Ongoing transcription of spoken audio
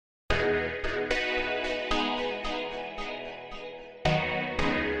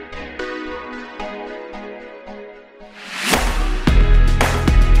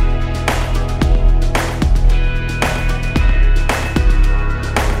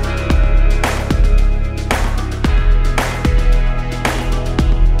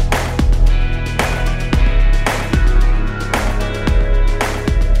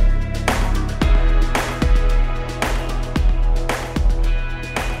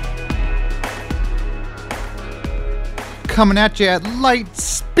coming at you at light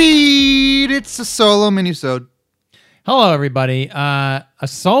speed. It's a solo minisode. Hello, everybody. A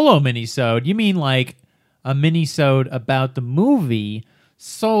solo minisode? You mean like a minisode about the movie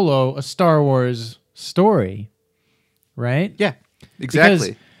Solo, a Star Wars story, right? Yeah, exactly.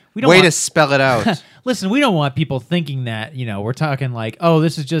 Because we don't Way want... to spell it out. Listen, we don't want people thinking that, we're talking like, oh,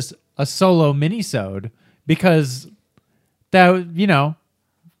 this is just a solo minisode, because that,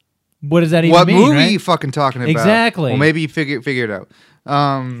 what does that even mean? What movie right? are you fucking talking about? Exactly. Well, maybe you figure it out.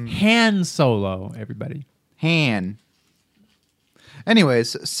 Han Solo, everybody. Han.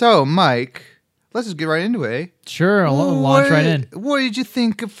 Anyways, so Mike, let's just get right into it. Eh? Sure, I'll launch right in. What did you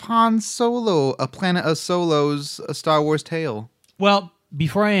think of Han Solo, A Planet of Solos, A Star Wars Tale? Well,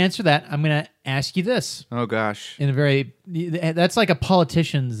 before I answer that, I'm going to ask you this. Oh gosh, that's like a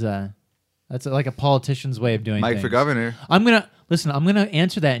politician's. That's like a politician's way of doing Mike things. for governor. I'm gonna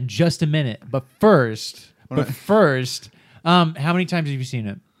answer that in just a minute. But first, how many times have you seen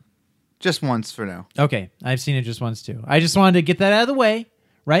it? Just once for now. Okay, I've seen it just once too. I just wanted to get that out of the way,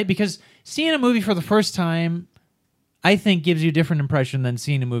 right? Because seeing a movie for the first time, I think, gives you a different impression than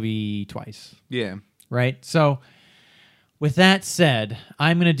seeing a movie twice. Yeah. Right? So, with that said,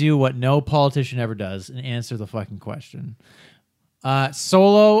 I'm going to do what no politician ever does and answer the fucking question.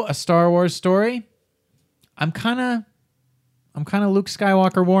 Solo, a Star Wars story. I'm kind of Luke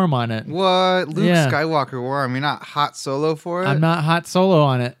Skywalker warm on it. What? Luke Skywalker warm? You're not hot Solo for it? I'm not hot Solo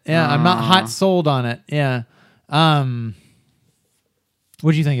on it. Yeah, I'm not hot sold on it. Yeah.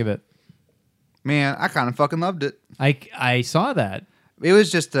 What'd you think of it? Man, I kind of fucking loved it. I saw that. It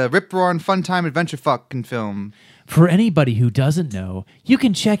was just a rip-roaring, fun-time adventure fucking film. For anybody who doesn't know, you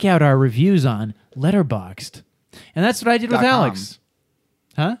can check out our reviews on Letterboxd. And that's what I did with Alex.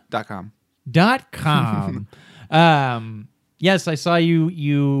 Huh? .com. .com. Yes, I saw you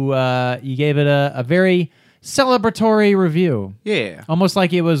gave it a very celebratory review. Yeah. Almost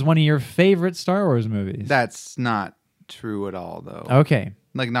like it was one of your favorite Star Wars movies. That's not true at all, though. Okay.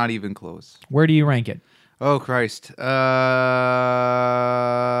 Like, not even close. Where do you rank it? Oh, Christ.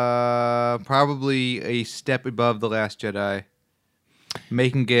 Probably a step above The Last Jedi.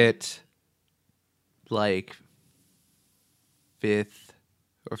 Making it, like, 5th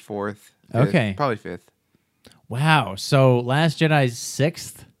or 4th. Okay. Probably 5th. Wow. So Last Jedi's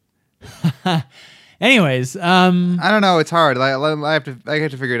 6th? Anyways, I don't know. It's hard. I have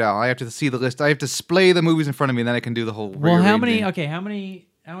to figure it out. I have to see the list. I have to splay the movies in front of me, and then I can do the whole. Well, how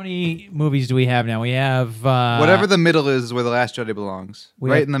many movies do we have now? We have whatever the middle is where The Last Jedi belongs.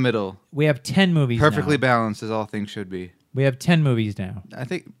 Right in the middle. We have 10 movies. Perfectly now. balanced, as all things should be. We have 10 movies now. I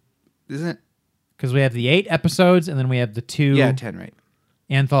think, isn't it? Because we have the 8 episodes, and then we have the 2 10, right?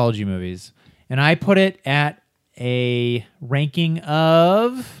 Anthology movies, and I put it at a ranking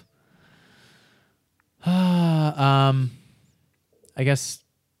of, I guess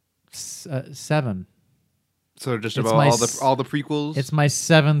 7. So just about all the prequels. It's my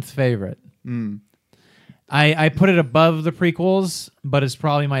 7th favorite. I put it above the prequels, but it's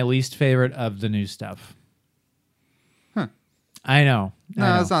probably my least favorite of the new stuff. Huh? I know.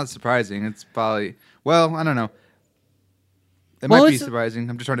 No, it's not surprising. It's probably I don't know. It might be surprising.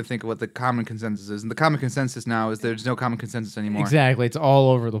 I'm just trying to think of what the common consensus is. And the common consensus now is there's no common consensus anymore. Exactly. It's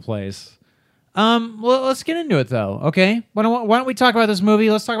all over the place. Well, let's get into it, though, okay? Why don't we talk about this movie?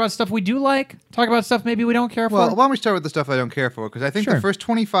 Let's talk about stuff we do like. Talk about stuff maybe we don't care for. Well, why don't we start with the stuff I don't care for? Because I think the first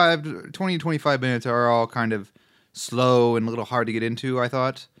 20 to 25 minutes are all kind of slow and a little hard to get into, I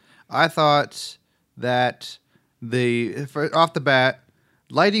thought. I thought that off the bat,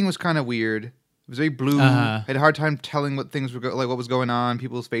 lighting was kind of weird. It was very blue. I had a hard time telling what things were what was going on.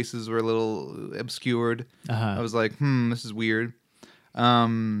 People's faces were a little obscured. I was like, this is weird. I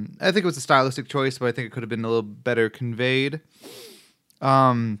think it was a stylistic choice, but I think it could have been a little better conveyed.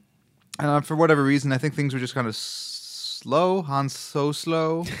 And for whatever reason, I think things were just kind of slow. Han's so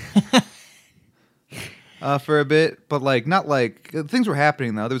slow for a bit, but not things were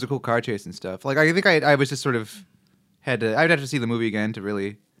happening though. There was a cool car chase and stuff. Like I think I was just sort of I'd have to see the movie again to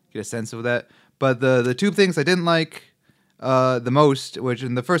really get a sense of that. But the two things I didn't like the most, which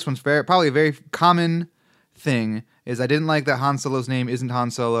in the first one's probably a very common thing, is I didn't like that Han Solo's name isn't Han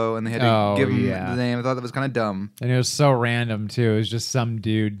Solo, and they had to give him the name. I thought that was kind of dumb. And it was so random too. It was just some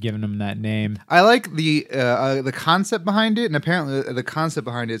dude giving him that name. I like the concept behind it, and apparently the concept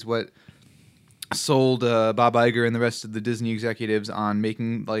behind it is what sold Bob Iger and the rest of the Disney executives on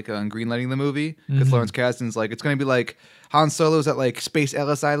making on greenlighting the movie, because Lawrence Kasdan's like, it's going to be like Han Solo's at Space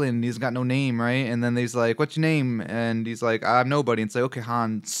Ellis Island and he's got no name, right? And then he's like, what's your name? And he's like, I'm nobody. And it's like, okay,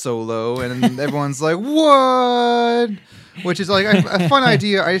 Han Solo. And then everyone's like, what? Which is a fun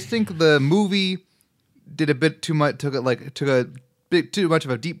idea. I just think the movie did a bit too much, took a bit too much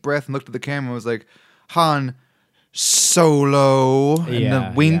of a deep breath and looked at the camera and was like, Han Solo, and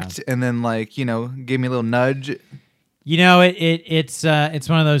then winked, and then gave me a little nudge. It's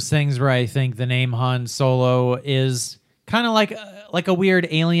one of those things where I think the name Han Solo is kind of like a weird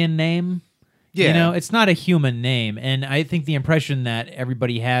alien name. Yeah. It's not a human name. And I think the impression that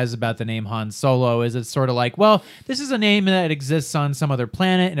everybody has about the name Han Solo is it's sort of like, well, this is a name that exists on some other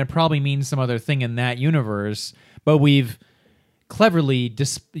planet, and it probably means some other thing in that universe. But we've cleverly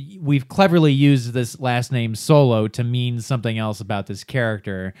used this last name Solo to mean something else about this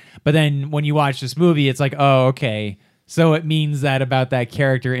character. But then when you watch this movie, it's like, oh, okay. So it means that about that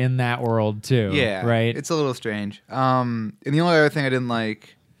character in that world too. Yeah. Right? It's a little strange. And the only other thing I didn't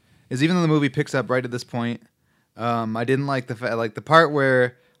like is even though the movie picks up right at this point, I didn't like the part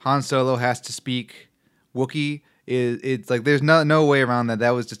where Han Solo has to speak Wookiee. It's like there's no way around that.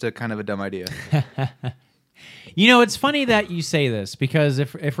 That was just a kind of a dumb idea. It's funny that you say this because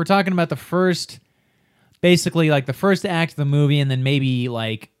if we're talking about the first, basically like the first act of the movie, and then maybe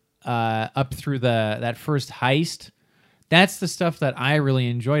up through that first heist. That's the stuff that I really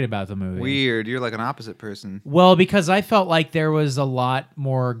enjoyed about the movie. Weird. You're like an opposite person. Well, because I felt like there was a lot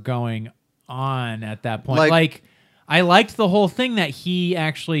more going on at that point. Like I liked the whole thing that he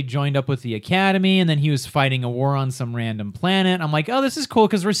actually joined up with the Academy, and then he was fighting a war on some random planet. I'm like, oh, this is cool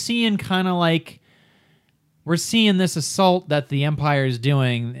because we're seeing this assault that the Empire is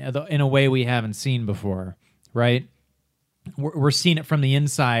doing in a way we haven't seen before, right? We're seeing it from the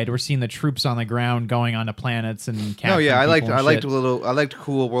inside. We're seeing the troops on the ground going onto planets and capturing. Oh yeah, I liked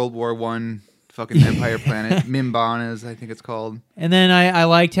cool World War I fucking Empire planet. Mimban is I think it's called. And then I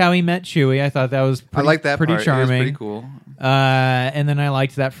liked how he met Chewie. I thought that was pretty, I liked that pretty part. charming. It was pretty cool. And then I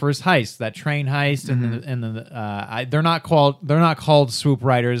liked that first heist, that train heist, they're not called swoop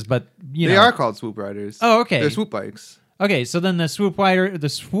riders, but they are called swoop riders. Oh, okay. They're swoop bikes. Okay, so then the swoop riders. The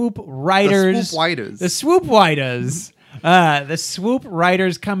swoop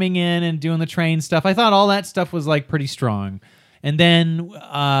riders coming in and doing the train stuff. I thought all that stuff was like pretty strong. And then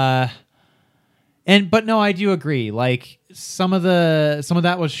but no, I do agree. Like some of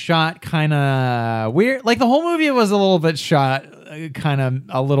that was shot kind of weird. Like the whole movie was a little bit shot kind of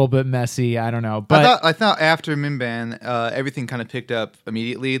a little bit messy. I don't know. But I thought after Mimban, everything kind of picked up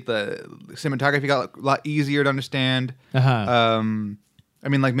immediately. The cinematography got a lot easier to understand. I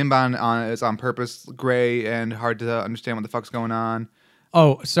mean, like Mimban is on purpose gray and hard to understand what the fuck's going on.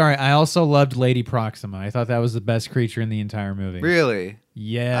 Oh, sorry. I also loved Lady Proxima. I thought that was the best creature in the entire movie. Really?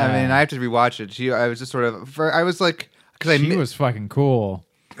 Yeah. I mean, I have to rewatch it. I was just sort of, I was like, she was fucking cool.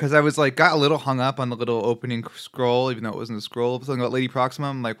 Because I was like, got a little hung up on the little opening scroll, even though it wasn't a scroll. Something about Lady Proxima.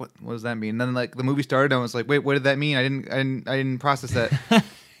 I'm like, what does that mean? And then like the movie started, and I was like, wait, what did that mean? I didn't process that.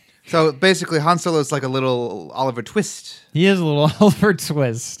 So basically, Han Solo is like a little Oliver Twist. He is a little Oliver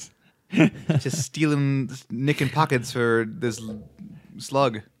Twist. Just nicking pockets for this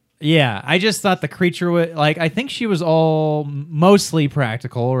slug. Yeah, I just thought the creature was like. I think she was all mostly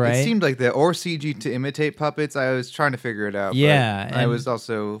practical, right? It seemed like that, or CG to imitate puppets. I was trying to figure it out. Yeah, I was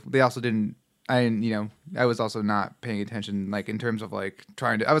also. They also didn't. I was also not paying attention, like in terms of like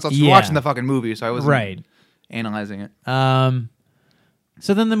trying to. I was also watching the fucking movie, so I wasn't analyzing it.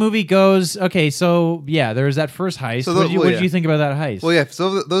 So then the movie goes, okay, so yeah, there was that first heist. So what did you think about that heist? Well, yeah,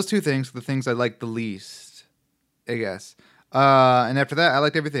 so those two things are the things I liked the least, I guess. And after that, I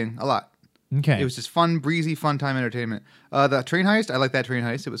liked everything a lot. Okay. It was just fun, breezy, fun time entertainment. The train heist, I liked that train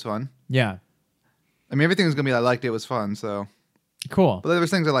heist. It was fun. Yeah. I mean, everything was going to be I liked it. It was fun, so. Cool. But there was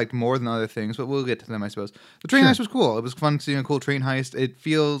things I liked more than other things, but we'll get to them, I suppose. The train heist was cool. It was fun seeing a cool train heist. It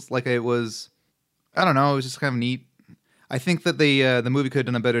feels like it was, I don't know, it was just kind of neat. I think that the movie could have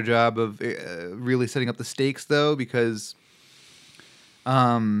done a better job of really setting up the stakes, though, because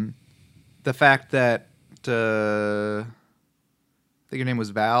the fact that I think her name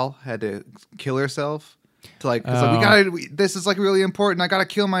was Val had to kill herself to like, this is like really important. I gotta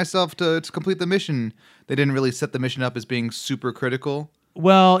kill myself to complete the mission. They didn't really set the mission up as being super critical.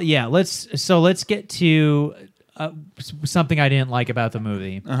 Well, yeah. Let's get to something I didn't like about the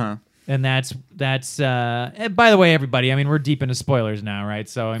movie. And that's by the way, everybody, I mean, we're deep into spoilers now, right?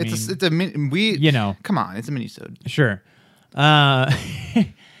 So I mean, come on, it's a mini-sode. Sure.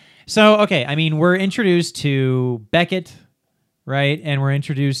 So okay, I mean, we're introduced to Beckett, right? And we're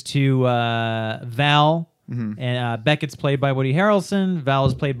introduced to Val, and Beckett's played by Woody Harrelson. Val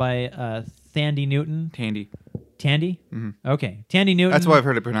is played by Thandie Newton. Tandy. Mm-hmm. Okay, Thandie Newton. That's what I've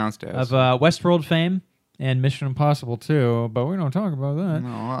heard it pronounced as. Of Westworld fame. And Mission Impossible 2, but we don't talk about that. No,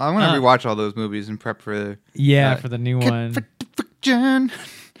 I'm going to rewatch all those movies and prep for... for the new one. John.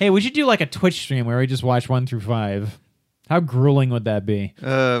 Hey, we should do like a Twitch stream where we just watch 1 through 5. How grueling would that be?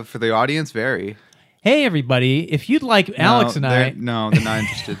 For the audience, very. Hey, everybody! If you'd like Alex and I, no, they're not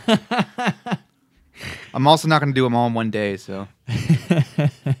interested. I'm also not going to do them all in one day, so.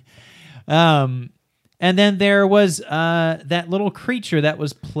 And then there was that little creature that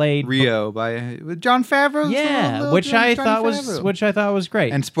was played Rio by Jon Favreau. Yeah, which I thought was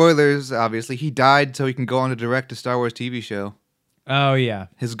great. And spoilers, obviously, he died so he can go on to direct a Star Wars TV show. Oh yeah,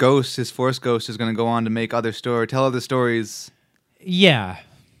 his Force ghost, is going to go on to make tell other stories. Yeah.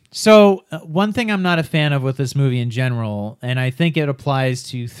 So one thing I'm not a fan of with this movie in general, and I think it applies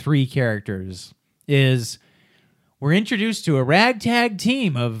to 3 characters, is we're introduced to a ragtag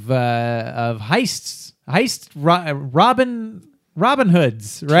team of Robin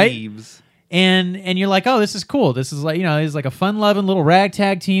Hoods, right? Thieves. And you're like, oh, this is cool. This is like, it's like a fun-loving little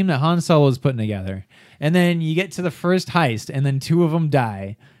ragtag team that Han Solo is putting together. And then you get to the first heist, and then 2 of them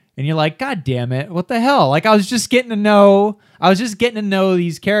die. And you're like, God damn it, what the hell? Like, I was just getting to know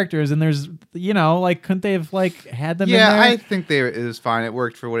these characters, and there's, like, couldn't they have, like, had them in there? Yeah, I think it was fine. It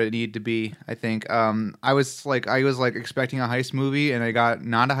worked for what it needed to be, I think. I was expecting a heist movie, and I got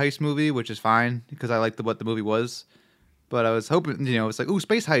not a heist movie, which is fine, because I liked what the movie was. But I was hoping, it's like, ooh,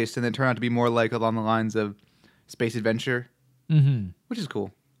 space heist, and then it turned out to be more like along the lines of space adventure, which is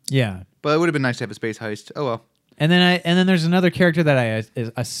cool. Yeah. But it would have been nice to have a space heist. Oh, well. And then there's another character that I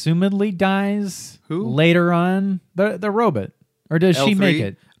assumedly dies. Who? Later on, the robot, or does L3? She make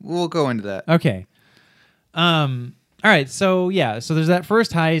it? We'll go into that. Okay. All right. So yeah. So there's that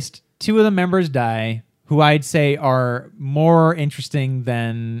first heist. 2 of the members die, who I'd say are more interesting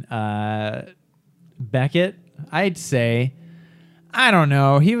than Beckett. I'd say. I don't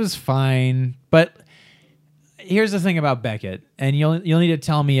know. He was fine, but here's the thing about Beckett, and you'll need to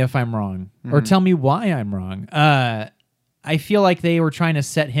tell me if I'm wrong, or tell me why I'm wrong. I feel like they were trying to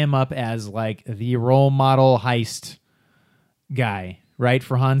set him up as like the role model heist guy, right,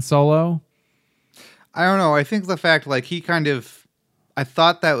 for Han Solo. I don't know. I think the fact, like, he kind of, I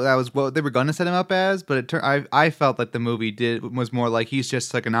thought that was what they were going to set him up as, but I felt like the movie was more like he's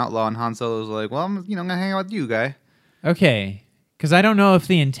just like an outlaw, and Han Solo's like, well, I'm gonna hang out with you, guy. Okay. Because I don't know if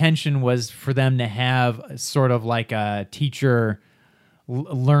the intention was for them to have sort of like a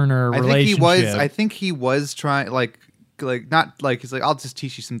teacher-learner relationship. I think he was trying, like not like he's like, I'll just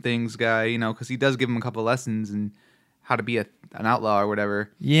teach you some things, guy, because he does give him a couple lessons and how to be an outlaw or whatever.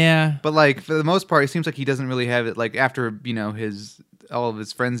 Yeah. But like for the most part, it seems like he doesn't really have it. Like after all of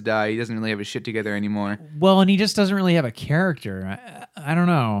his friends die, he doesn't really have his shit together anymore. Well, and he just doesn't really have a character. I don't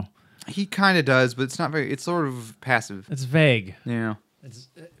know. He kind of does, but it's not very. It's sort of passive. It's vague. Yeah.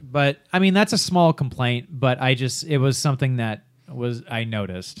 But I mean, that's a small complaint. But it was something that I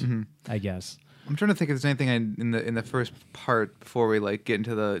noticed. I guess. I'm trying to think if there's anything in the first part before we like get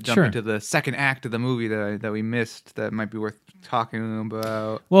into jump Sure. into the second act of the movie that we missed that might be worth talking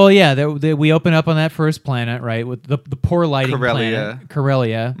about. Well, yeah, we open up on that first planet, right, with the poor lighting Corellia. planet,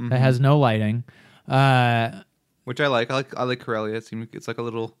 Corellia, that has no lighting. Which I like. I like Corellia. It's like a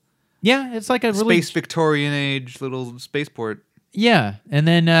little. Yeah, it's like a really space Victorian age little spaceport. Yeah, and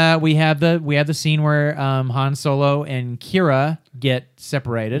then we have the scene where Han Solo and Kira get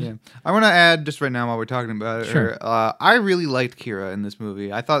separated. Yeah. I want to add just right now while we're talking about it. Sure. I really liked Kira in this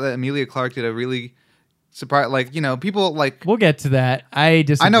movie. I thought that Emilia Clarke did a really surprise. Like people like. We'll get to that. I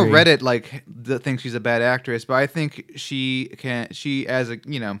disagree. I know Reddit thinks she's a bad actress, but I think she as a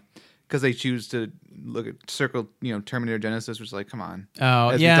because they choose to look at Terminator Genesis, which is like, come on.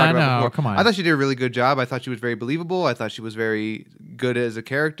 Oh, yeah, no, come on. I thought she did a really good job. I thought she was very believable. I thought she was very good as a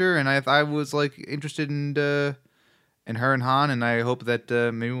character, and I was like interested in her and Han, and I hope that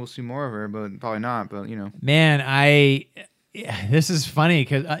maybe we'll see more of her, but probably not. But man, this is funny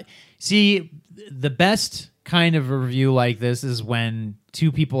because see, the best kind of review like this is when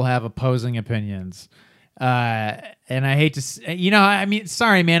 2 people have opposing opinions. And I hate to, I mean,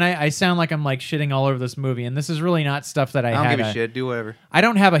 sorry, man. I sound like I'm like shitting all over this movie, and this is really not stuff that I don't give a shit. Do whatever. I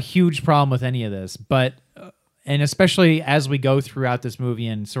don't have a huge problem with any of this, but and especially as we go throughout this movie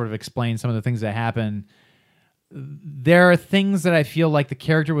and sort of explain some of the things that happen, there are things that I feel like the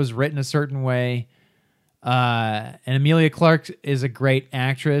character was written a certain way. And Emilia Clarke is a great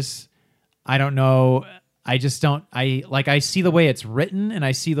actress. I don't know. I just don't. I see the way it's written and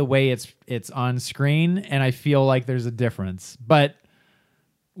I see the way it's on screen, and I feel like there's a difference. But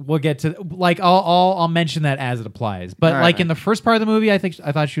we'll get to I'll mention that as it applies. But right. In the first part of the movie, I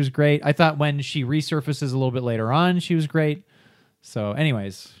thought she was great. I thought when she resurfaces a little bit later on, she was great. So,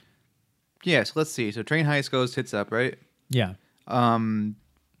 anyways, yeah. So let's see. So train heist hits up, right? Yeah.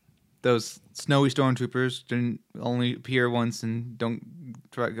 those snowy stormtroopers didn't only appear once and don't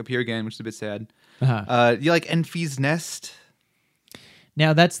appear again, which is a bit sad. You like Enfy's Nest?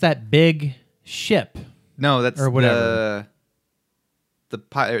 Now that's that big ship. No, that's or whatever.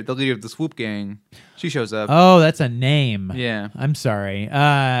 The leader of the swoop gang. She shows up. Oh, that's a name. Yeah. I'm sorry.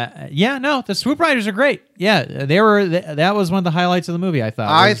 No, the swoop riders are great. Yeah, that was one of the highlights of the movie, I thought.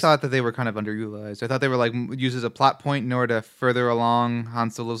 I thought that they were kind of underutilized. I thought they were like used as a plot point in order to further along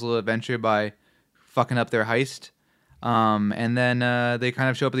Han Solo's little adventure by fucking up their heist. And then they kind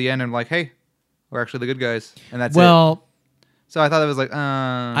of show up at the end and like, hey, we're actually the good guys. And that's it. So I thought it was like,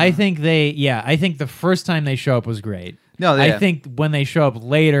 I think the first time they show up was great. No, I think when they show up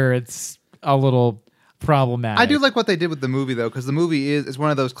later, it's a little problematic. I do like what they did with the movie, though, because the movie is one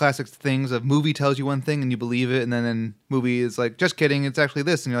of those classic things of movie tells you one thing and you believe it, and then movie is like, just kidding, it's actually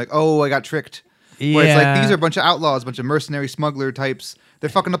this. And you're like, oh, I got tricked. Yeah. Where it's like, these are a bunch of outlaws, a bunch of mercenary smuggler types. They're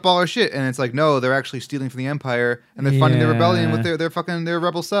fucking up all our shit. And it's like, no, they're actually stealing from the Empire, and they're funding the rebellion with their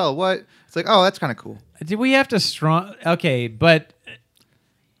rebel cell. What? It's like, oh, that's kind of cool. Did we have to Okay, but...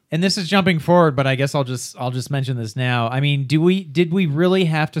 And this is jumping forward, but I guess I'll just mention this now. I mean, did we really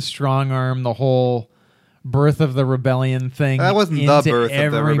have to strong arm the whole birth of the rebellion thing? That wasn't the birth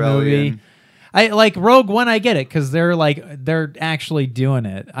of the rebellion. Movie? I like Rogue One. I get it because they're actually doing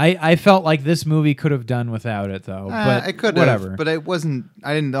it. I felt like this movie could have done without it though. But it could whatever. Have, but it wasn't.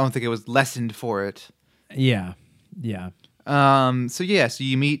 I don't think it was lessened for it. Yeah. So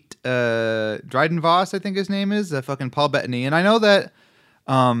you meet Dryden Voss, I think his name is, fucking Paul Bettany, and I know that.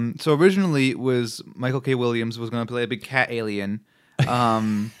 So originally it was Michael K. Williams was going to play a big cat alien.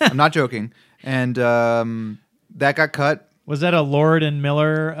 I'm not joking. And that got cut. Was that a Lord and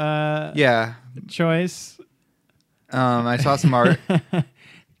Miller choice? I saw some art.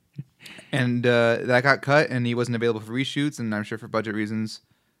 And that got cut, and he wasn't available for reshoots, and I'm sure for budget reasons,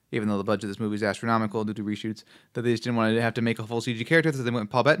 even though the budget of this movie is astronomical due to reshoots, that they just didn't want to have to make a full CG character, so they went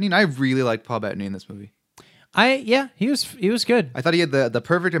with Paul Bettany, and I really liked Paul Bettany in this movie. He was good. I thought he had the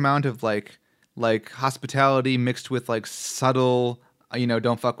perfect amount of like hospitality mixed with like subtle,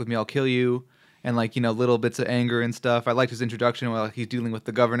 don't fuck with me, I'll kill you, and like little bits of anger and stuff. I liked his introduction while he's dealing with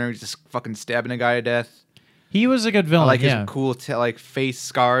the governor, he's just fucking stabbing a guy to death. He was a good villain. I like his cool face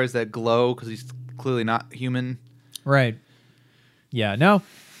scars that glow because he's clearly not human. Right. Yeah. No.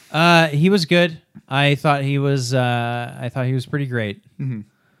 He was good. I thought he was pretty great.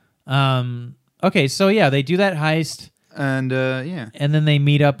 Mm-hmm. Okay, so they do that heist, and and then they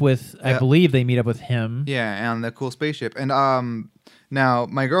meet up with. I believe they meet up with him. Yeah, on the cool spaceship. And now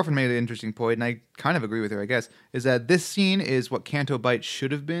my girlfriend made an interesting point, and I kind of agree with her. I guess is that this scene is what Canto Bight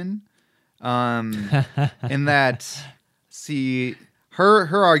should have been, in that. See,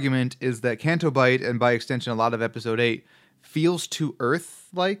 her argument is that Canto Bight, and by extension, a lot of Episode 8, feels too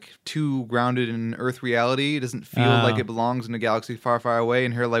Earth-like, too grounded in Earth reality. It doesn't feel like it belongs in a galaxy far, far away.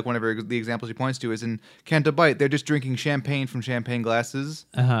 And one of the examples she points to is in Canto Bight, they're just drinking champagne from champagne glasses.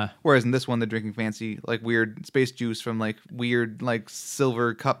 Whereas in this one, they're drinking fancy, like weird space juice from like weird, like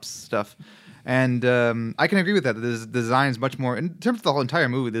silver cups stuff. And I can agree with that. The design is much more, in terms of the whole entire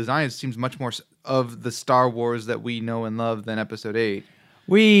movie, the design seems much more of the Star Wars that we know and love than Episode 8.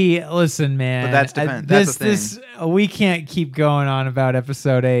 Listen, man. But that's that's the thing. We can't keep going on about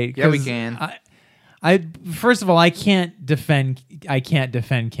Episode 8. Yeah, we can. First of all, I can't defend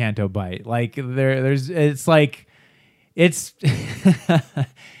Canto Bight. Like it's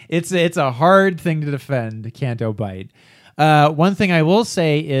a hard thing to defend Canto Bight. One thing I will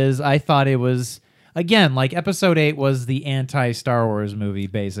say is I thought it was, again, like Episode 8 was the anti-Star Wars movie,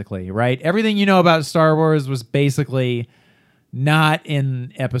 basically, right? Everything you know about Star Wars was basically not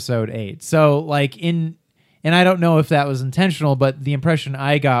in Episode 8. So like and I don't know if that was intentional, but the impression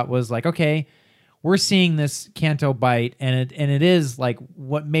I got was like, okay, we're seeing this Canto Bight, and it is like,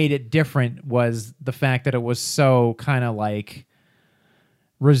 what made it different was the fact that it was so kind of like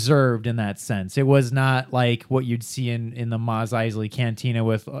reserved in that sense. It was not like what you'd see in the Mos Eisley Cantina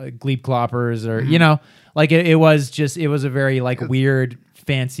with Gleep Cloppers or like it was a very like weird,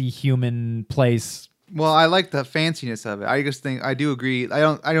 fancy human place. Well, I like the fanciness of it. I just think I do agree. I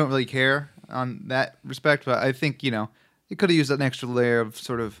don't really care on that respect, but I think it could have used an extra layer of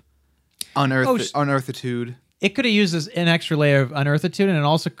sort of unearthitude. It could have used an extra layer of unearthitude, and it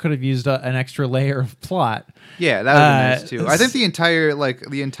also could have used an extra layer of plot. Yeah, that would be nice too. I think the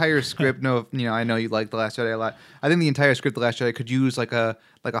entire script. No, I know you like The Last Jedi a lot. I think the entire script, The Last Jedi, could use like a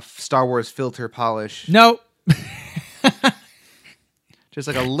Star Wars filter polish. No. Just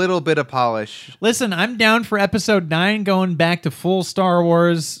like a little bit of polish. Listen, I'm down for Episode 9 going back to full Star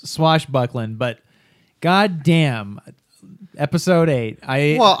Wars swashbuckling, but goddamn, Episode 8.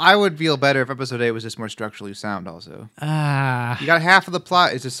 I would feel better if episode 8 was just more structurally sound. Also, you got half of the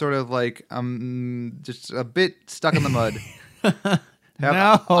plot is just sort of like just a bit stuck in the mud.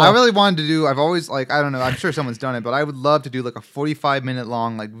 No. I really wanted to do. I've always I don't know. I'm sure someone's done it, but I would love to do like a 45-minute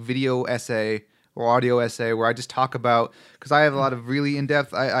long video essay or audio essay where I just talk about, because I have a lot of really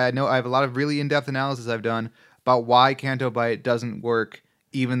in-depth. I know I have a lot of really in-depth analysis I've done about why Canto Bight doesn't work,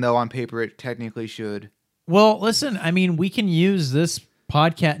 even though on paper it technically should. Well, listen, I mean, we can use this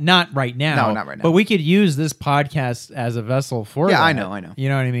podcast, not right now. No, not right now. But we could use this podcast as a vessel for that. Yeah, I know. You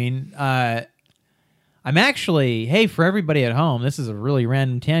know what I mean? I'm actually, hey, for everybody at home, this is a really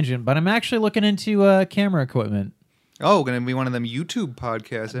random tangent, but I'm actually looking into camera equipment. Oh, going to be one of them YouTube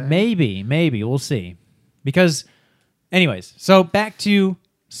podcasts, eh? Maybe. We'll see. Because, anyways, so back to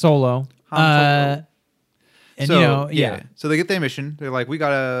Solo. Han Solo. And so, yeah. So they get their mission. They're like, we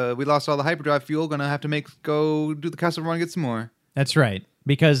lost all the hyperdrive fuel. Gonna have to go do the castle run and get some more. That's right.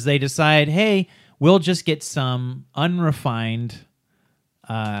 Because they decide, hey, we'll just get some unrefined,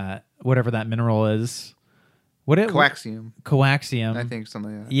 whatever that mineral is. Coaxium. Coaxium. I think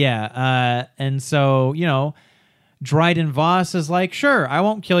something like that. Yeah. And so, Dryden Voss is like, sure, I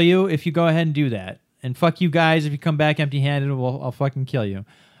won't kill you if you go ahead and do that. And fuck you guys, if you come back empty-handed, I'll fucking kill you.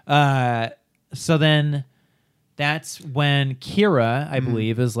 So then that's when Kira, I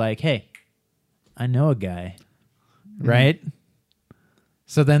believe, is like, hey, I know a guy. Right?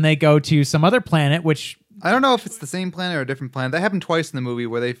 So then they go to some other planet, which... I don't know if it's the same planet or a different planet. That happened twice in the movie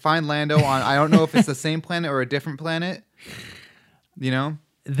where they find Lando on... I don't know if it's the same planet or a different planet.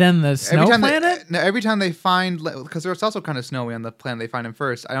 Then the snow planet? Every time they find... Because it's also kind of snowy on the planet they find him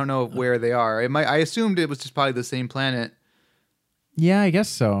first. I don't know where they are. I assumed it was just probably the same planet. Yeah, I guess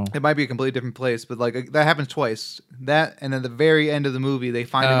so. It might be a completely different place, but that happens twice. That, and then the very end of the movie, they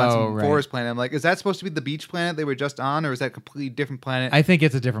find him on some forest planet. I'm like, is that supposed to be the beach planet they were just on, or is that a completely different planet? I think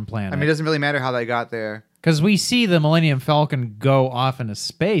it's a different planet. I mean, it doesn't really matter how they got there. Because we see the Millennium Falcon go off into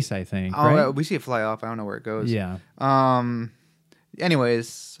space, I think, right? We see it fly off. I don't know where it goes. Yeah.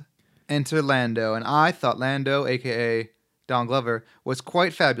 Anyways, enter Lando, and I thought Lando, a.k.a. Don Glover, was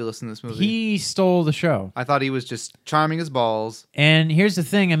quite fabulous in this movie. He stole the show. I thought he was just charming as balls. And here's the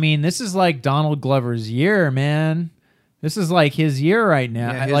thing. I mean, this is like Donald Glover's year, man. This is like his year right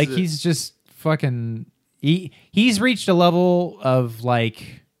now. Yeah, he's just fucking... He's reached a level of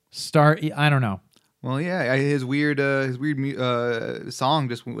star... I don't know. Well, yeah, his weird song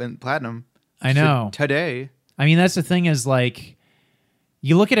just went platinum. I know. Today. I mean, that's the thing is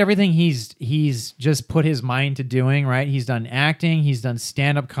you look at everything he's just put his mind to doing, right? He's done acting, he's done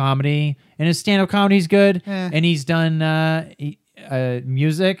stand-up comedy, and his stand-up comedy's good, and he's done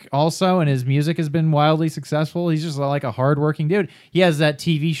music also, and his music has been wildly successful. He's just like a hardworking dude. He has that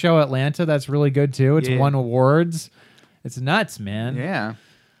TV show Atlanta that's really good too. It's won awards. It's nuts, man. Yeah.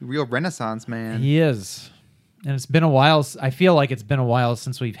 Real Renaissance man. He is. And it's been a while. I feel like it's been a while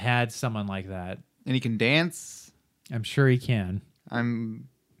since we've had someone like that. And he can dance. I'm sure he can. I'm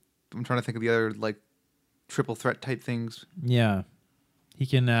trying to think of the other triple threat type things. Yeah. He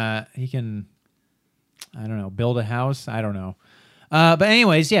can I don't know, build a house. I don't know. But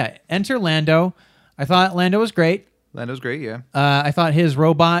anyways, yeah, enter Lando. I thought Lando was great. Lando's great, yeah. I thought his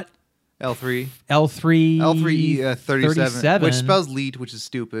robot L3 37, which spells leet, which is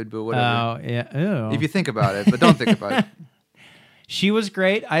stupid, but whatever. Oh, yeah. Ew. If you think about it, but don't think about it. She was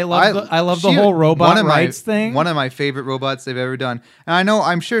great. I love the whole robot rights thing. One of my favorite robots they've ever done. And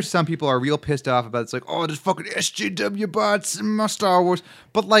I'm sure some people are real pissed off about it. It's like, oh, there's fucking SJW bots in my Star Wars.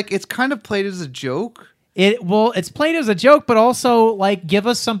 But it's kind of played as a joke. It's played as a joke, but also give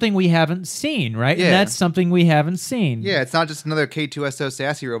us something we haven't seen, right? Yeah. And that's something we haven't seen. Yeah, it's not just another K2SO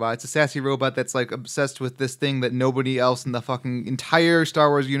sassy robot. It's a sassy robot that's obsessed with this thing that nobody else in the fucking entire Star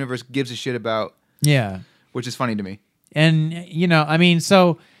Wars universe gives a shit about. Yeah. Which is funny to me. And,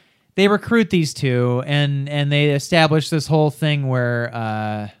 so they recruit these two and they establish this whole thing where,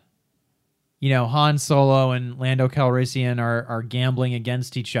 Han Solo and Lando Calrissian are gambling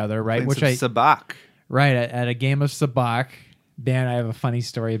against each other, right? Sabacc. Right, at a game of Sabacc. Dan, I have a funny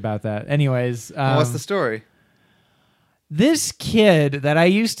story about that. Anyways. What's the story? This kid that I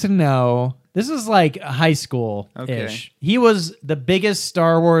used to know, this is high school-ish. Okay. He was the biggest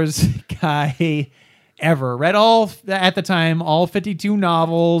Star Wars guy ever. Read at the time, all 52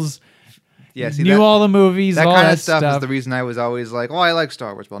 novels. Yeah, knew all the movies, that all kind that of stuff is the reason I was always like, I like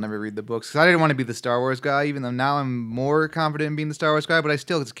Star Wars, but I'll never read the books. Because I didn't want to be the Star Wars guy, even though now I'm more confident in being the Star Wars guy, but I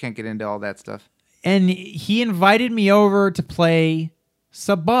still just can't get into all that stuff. And he invited me over to play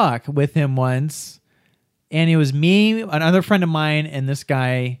Sabacc with him once. And it was me, another friend of mine, and this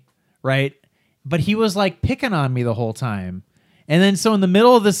guy, right? But he was picking on me the whole time. And then so in the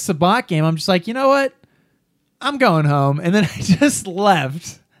middle of this sabacc game, I'm just like, you know what? I'm going home. And then I just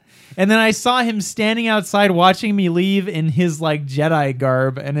left. And then I saw him standing outside watching me leave in his like Jedi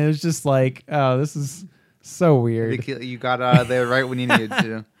garb. And it was just like, oh, this is so weird. You got out of there right when you needed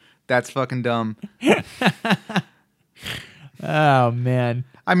to. That's fucking dumb. Oh, man.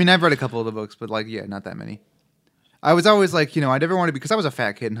 I mean, I've read a couple of the books, but like, yeah, not that many. I was always like, I never wanted to, because I was a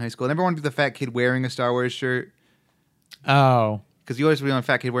fat kid in high school. I never wanted to be the fat kid wearing a Star Wars shirt. Oh. Because you always be a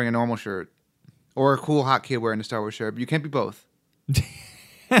fat kid wearing a normal shirt. Or a cool hot kid wearing a Star Wars shirt. But you can't be both.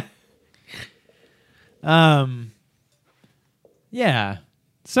 Yeah.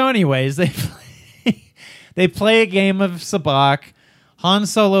 So anyways, they play a game of sabacc. Han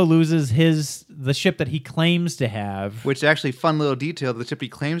Solo loses the ship that he claims to have. Which actually, fun little detail, the ship he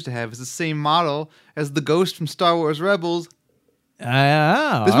claims to have is the same model as the Ghost from Star Wars Rebels.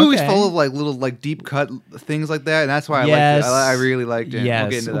 This movie's full of like little like deep cut things like that, and that's why I liked it. I really liked it. Yes, we'll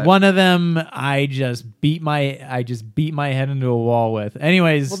get into that. One of them I just beat my head into a wall with.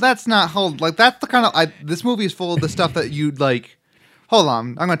 Anyways, well, that's not that's the kind of this movie is full of the stuff that you'd like. Hold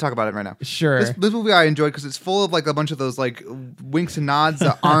on, I'm going to talk about it right now. Sure. This movie I enjoyed because it's full of like a bunch of those like winks and nods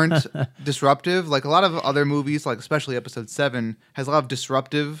that aren't disruptive. Like a lot of other movies, like especially Episode 7, has a lot of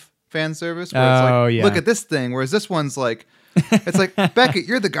disruptive fan service. Where it's like, look at this thing. Whereas this one's like, it's like, Beckett,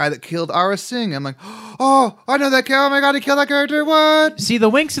 you're the guy that killed Ara Singh. I'm like, oh, I know that character. Oh my God, he killed that character. What? See, the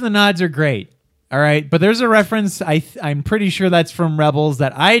winks and the nods are great. All right, but there's a reference, I'm pretty sure that's from Rebels,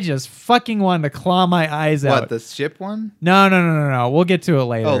 that I just fucking wanted to claw my eyes out. What, the ship one? No. We'll get to it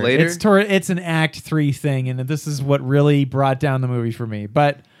later. Oh, later? It's an Act 3 thing, and this is what really brought down the movie for me.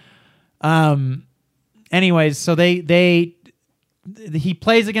 But anyways, so he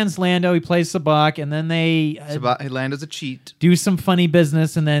plays against Lando, he plays sabacc, and then Lando's a cheat. Do some funny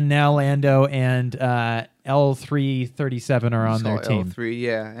business, and then now Lando and L337 are on their team. L3,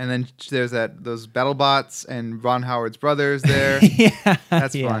 yeah. And then there's those battle bots and Ron Howard's brothers there. Yeah.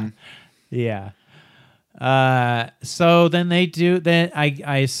 That's fun. Yeah. So then they do that.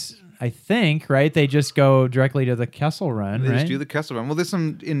 I think, right? They just go directly to the Kessel Run, They right? just do the Kessel Run. Well, there's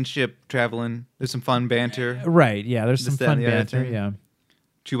some in-ship traveling. There's some fun banter. Right, yeah. There's some fun banter, yeah.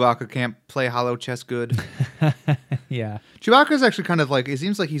 Chewbacca can't play hollow chess good. Yeah. Chewbacca's actually kind of like, it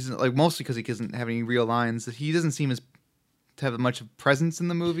seems like he's like, mostly because he doesn't have any real lines, he doesn't seem to have much presence in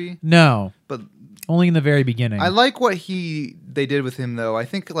the movie. No. But only in the very beginning. I like what they did with him, though. I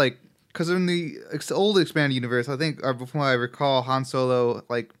think, like, because in the old expanded universe, I think, from what I recall, Han Solo,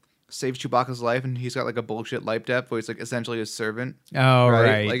 like, saves Chewbacca's life, and he's got like a bullshit life depth where he's like essentially his servant. Oh,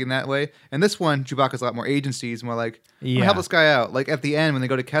 right. Like in that way. And this one, Chewbacca's a lot more agency. He's more like, I'm gonna Yeah. help this guy out. Like at the end when they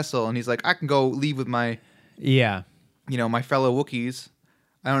go to Kessel, and he's like, I can go leave with my, Yeah. my fellow Wookiees.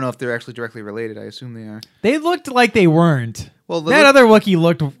 I don't know if they're actually directly related. I assume they are. They looked like they weren't. Well, that other Wookiee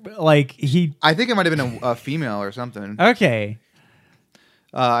looked like he. I think it might have been a female or something. Okay.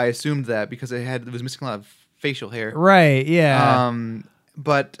 I assumed that because it was missing a lot of facial hair. Right. Yeah.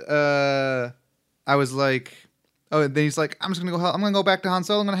 But I was like, oh, then he's like, I'm gonna go back to Han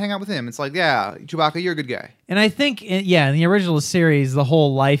Solo. I'm gonna hang out with him. It's like, yeah, Chewbacca, you're a good guy. And I think, in the original series, the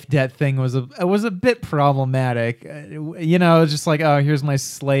whole life debt thing was a bit problematic. Just like, oh, here's my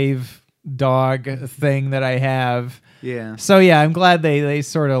slave dog thing that I have. Yeah. So yeah, I'm glad they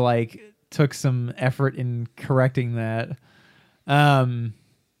sort of like took some effort in correcting that.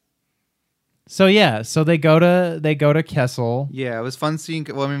 So they go to Kessel. Yeah, it was fun seeing.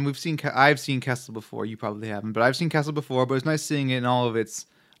 Well, I mean, I've seen Kessel before. You probably haven't, but I've seen Kessel before. But it's nice seeing it in all of its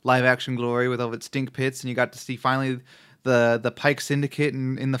live action glory with all of its stink pits, and you got to see finally the Pike Syndicate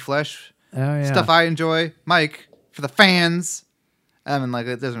in the flesh. Oh yeah, stuff I enjoy. Mike, for the fans. I mean, like,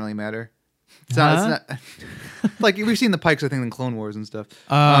 it doesn't really matter. It's not like we've seen the Pikes, I think, in Clone Wars and stuff.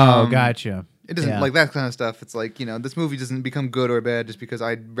 Oh, gotcha. It doesn't like that kind of stuff. It's like, this movie doesn't become good or bad just because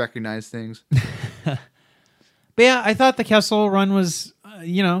I recognize things. But yeah, I thought the Kessel Run was,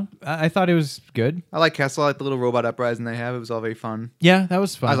 I thought it was good. I like Kessel. I like the little robot uprising they have. It was all very fun. Yeah, that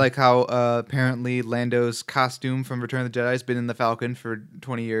was fun. I like how apparently Lando's costume from Return of the Jedi has been in the Falcon for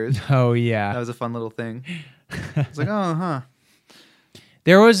 20 years. Oh, yeah. That was a fun little thing. It's like, oh, huh.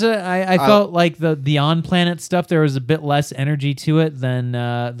 There was I felt like the on-planet stuff, there was a bit less energy to it than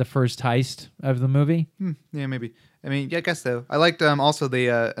the first heist of the movie. Yeah, maybe. I mean, yeah, I guess so. I liked also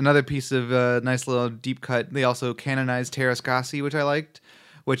the another piece of nice little deep cut. They also canonized Terrascasi, which I liked,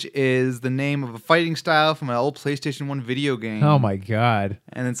 which is the name of a fighting style from an old PlayStation 1 video game. Oh my god!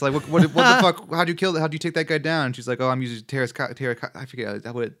 And it's like, what the fuck? How'd you kill? How'd you take that guy down? And she's like, oh, I'm using Terrascasi. I forget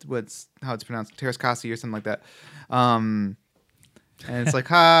how it's pronounced, Terrascasi or something like that. And it's like,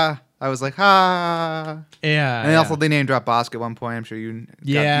 I was like, ha. Yeah. And also they name drop Bosk at one point. I'm sure you got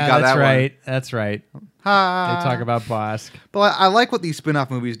that's that right. one. That's right. Ha. They talk about Bosk. But I like what these spin-off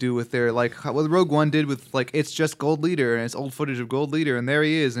movies do with their, like, what Rogue One did with, like, it's just Gold Leader and it's old footage of Gold Leader and there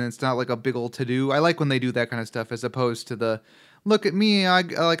he is and it's not like a big old to-do. I like when they do that kind of stuff as opposed to the, look at me,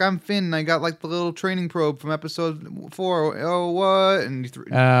 I'm Finn, I got, like, the little training probe from episode 4. Oh, what? And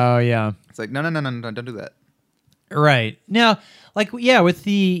oh, yeah. It's like, no, don't do that. Right. Now, like, yeah,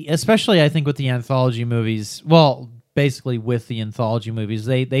 especially I think with the anthology movies, well, basically with the anthology movies,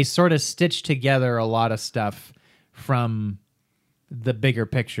 they sort of stitch together a lot of stuff from the bigger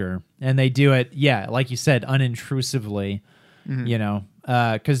picture. And they do it, yeah, like you said, unintrusively, you know,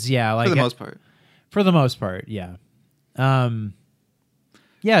 because, yeah, like... For the most part. For the most part, yeah.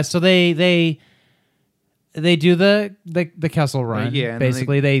 Yeah, so they do the Kessel Run. Yeah,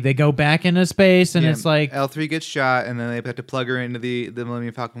 basically they go back into space and it's like L3 gets shot and then they have to plug her into the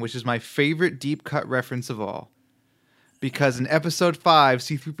Millennium Falcon, which is my favorite deep cut reference of all. Because in episode 5,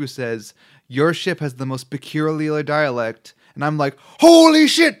 C-3PO says, "Your ship has the most peculiar dialect." And I'm like, holy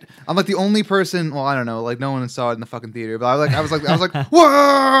shit! I'm like the only person. Well, I don't know. Like no one saw it in the fucking theater, but I was like, whoa!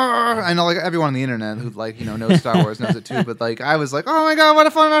 I know, like everyone on the internet who like knows Star Wars knows it too. But like, I was like, oh my god, what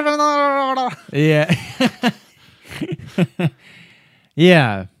a fun!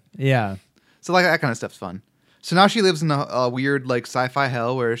 Yeah, yeah. So like that kind of stuff's fun. So now she lives in a weird like sci-fi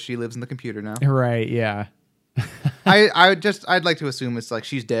hell where she lives in the computer now. Right. Yeah. I'd like to assume it's like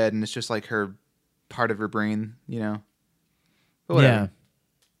she's dead and it's just like her part of her brain, But whatever.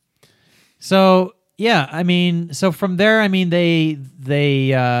 Yeah. So yeah, I mean, so from there, I mean, they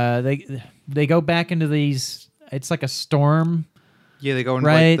go back into these. It's like a storm. Yeah, they go into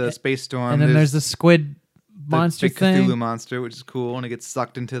right? like the space storm, and then there's the squid monster big thing, Cthulhu monster, which is cool, and it gets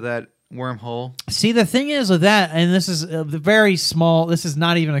sucked into that wormhole. See, the thing is with that, and this is the very small. This is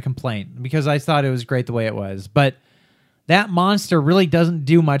not even a complaint because I thought it was great the way it was, but that monster really doesn't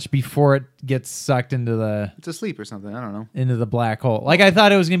do much before it gets sucked into the... It's asleep or something. I don't know. Into the black hole. Like, I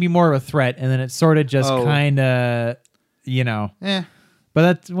thought it was going to be more of a threat, and then it sort of just kind of, Eh. But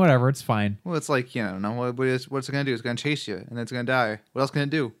that's... Whatever, it's fine. Well, it's like, what's it going to do? It's going to chase you, and then it's going to die. What else can it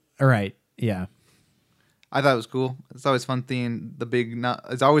do? All right, yeah. I thought it was cool. It's always fun seeing the big...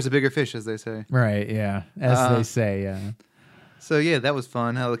 it's always a bigger fish, as they say. Right, yeah. As they say, yeah. So, yeah, that was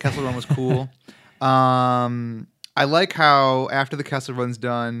fun. How the Kessel Run was cool. I like how after the Kessel Run's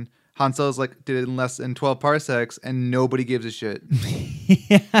done, Han Solo's like did it in less than 12 parsecs, and nobody gives a shit.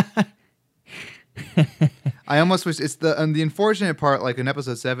 Yeah. I almost wish it's the unfortunate part, like in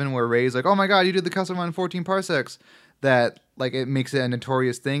episode 7, where Rey's like, "Oh my god, you did the Kessel Run in 14 parsecs." That like it makes it a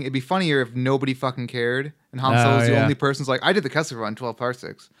notorious thing. It'd be funnier if nobody fucking cared, and Han Solo's the only person who's like, "I did the Kessel Run in 12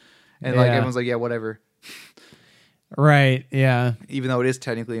 parsecs," and like everyone's like, "Yeah, whatever." Right, yeah. Even though it is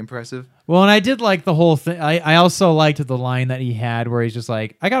technically impressive. Well, and I did like the whole thing. I also liked the line that he had where he's just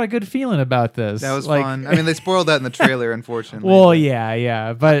like, I got a good feeling about this. That was like, fun. I mean, they spoiled that in the trailer, unfortunately. Well,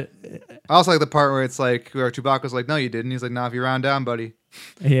 yeah. But I also like the part where it's like, where Chewbacca's like, no, you didn't. He's like, nah, if you round down, buddy.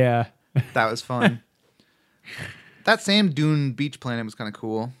 Yeah. That was fun. That same Dune beach planet was kind of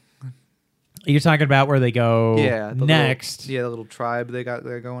cool. You're talking about where they go next. The little tribe they got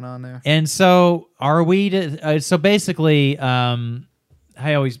there going on there. And so are we to, so basically,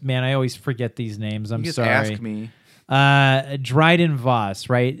 I always forget these names. I'm you just sorry. Ask me. Dryden Voss,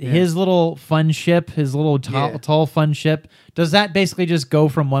 right? Yeah. His little fun ship, his little tall fun ship. Does that basically just go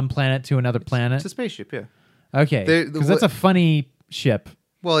from one planet to another planet? It's a spaceship, yeah. Okay. Because that's a funny ship.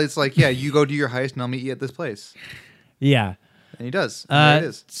 Well, it's like, yeah, you go do your heist and I'll meet you at this place. Yeah. And he does. There it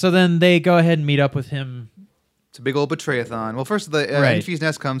is. So then they go ahead and meet up with him. It's a big old betrayathon. Well, first the Enfys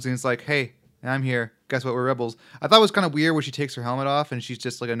Nest comes and it's like, hey, I'm here. Guess what? We're rebels. I thought it was kind of weird where she takes her helmet off and she's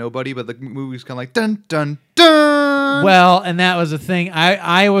just like a nobody, but the movie's kind of like, dun, dun, dun. Well, and that was a thing.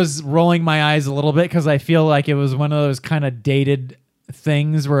 I was rolling my eyes a little bit because I feel like it was one of those kind of dated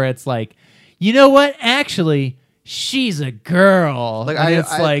things where it's like, you know what? Actually... she's a girl. Like I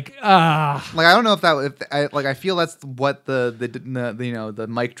don't know if I feel that's what the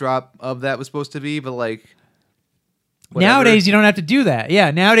mic drop of that was supposed to be, but like whatever. Nowadays you don't have to do that. Yeah,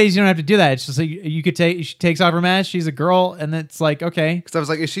 nowadays you don't have to do that. It's just like you could take. She takes off her mask. She's a girl, and it's like okay. Because I was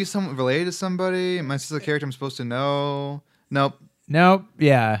like, is she related to somebody? Am I just a character I'm supposed to know? Nope.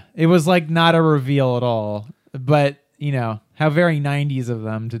 Yeah, it was like not a reveal at all. But how very 90s of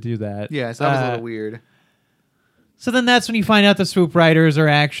them to do that. Yeah, so that was a little weird. So then that's when you find out the Swoop Riders are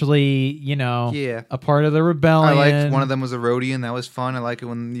actually, you know, a part of the rebellion. I liked one of them was a Rhodian. That was fun. I like it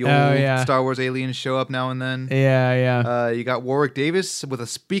when the old Star Wars aliens show up now and then. Yeah. You got Warwick Davis with a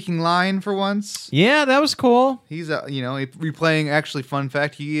speaking line for once. Yeah, that was cool. He's, replaying, actually, fun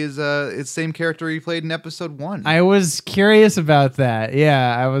fact, he is the same character he played in episode 1. I was curious about that.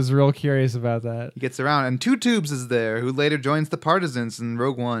 Yeah, I was real curious about that. He gets around. And Two Tubes is there, who later joins the Partisans in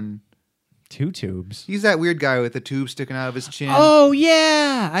Rogue One. Two Tubes? He's that weird guy with the tube sticking out of his chin. Oh,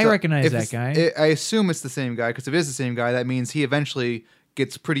 yeah. I recognize that guy. I assume it's the same guy, because if it is the same guy, that means he eventually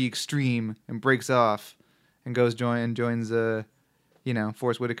gets pretty extreme and breaks off and joins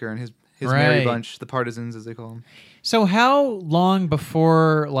Forrest Whitaker and his merry bunch, the Partisans, as they call them. So how long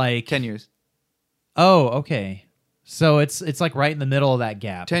before, 10 years. Oh, okay. So it's like right in the middle of that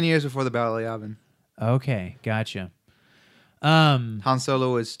gap. 10 years before the Battle of Yavin. Okay, gotcha. Han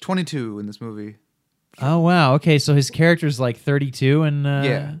Solo is 22 in this movie. Oh, wow. Okay, so his character's 32 and...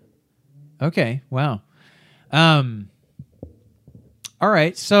 Yeah. Okay, wow. All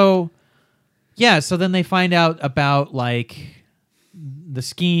right, so... Yeah, so then they find out about, the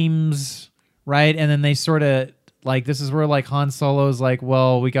schemes, right? And then they sort of, this is where, Han Solo's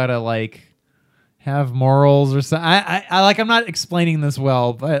well, we gotta, have morals or something. I'm not explaining this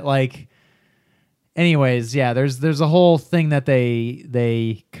well, but, anyways, yeah, there's a whole thing that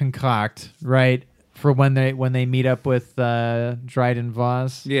they concoct, right, for when they meet up with Dryden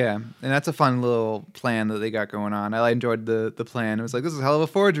Voss. Yeah, and that's a fun little plan that they got going on. I enjoyed the plan. It was this is a hell of a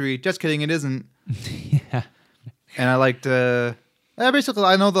forgery. Just kidding, it isn't. Yeah. And I liked basically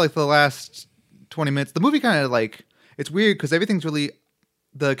I know the last 20 minutes. The movie kind of it's weird because everything's really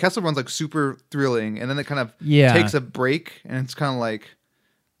the Kessel Run's super thrilling, and then it kind of takes a break, and it's kind of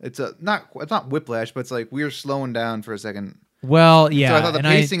it's not whiplash, but it's we're slowing down for a second. Well, yeah. So I thought the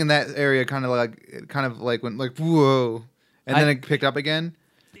pacing in that area kind of went whoa, and then it picked up again.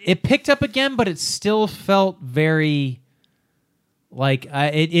 It picked up again, but it still felt very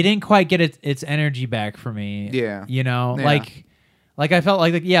it didn't quite get its energy back for me. Yeah, I felt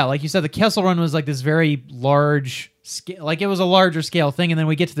like you said, the Kessel Run was this very large scale, it was a larger scale thing, and then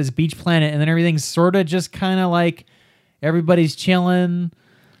we get to this beach planet, and then everything's sort of just kind of everybody's chilling.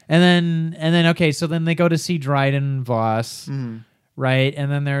 And then okay, so then they go to see Dryden Voss, right? And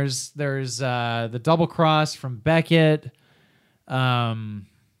then there's the double cross from Beckett, and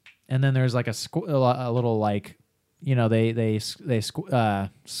then there's a little they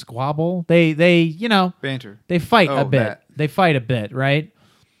squabble. They banter. They fight a bit. That. They fight a bit, right?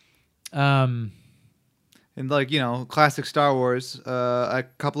 And classic Star Wars, a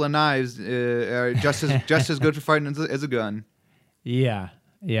couple of knives are just as good for fighting as a gun. Yeah.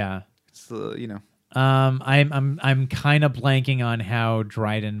 Yeah. So, I'm kind of blanking on how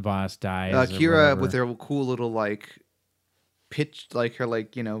Dryden Voss dies. Kira with her cool little pitch, her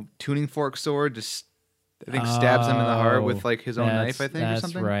tuning fork sword, just I think stabs him in the heart with his own knife. I think or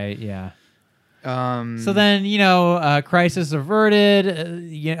something. That's right. Yeah. So then crisis averted.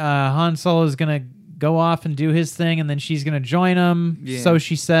 Han Solo is gonna go off and do his thing, and then she's gonna join him. Yeah. So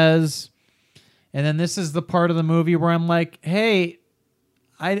she says, and then this is the part of the movie where I'm hey.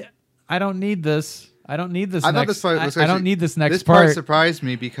 I don't need this. I don't need this. I don't need this next this part. This part surprised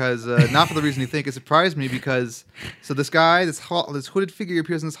me because not for the reason you think. It surprised me because this guy, this hooded figure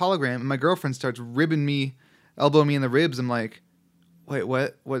appears in this hologram, and my girlfriend starts elbowing me in the ribs. I'm wait,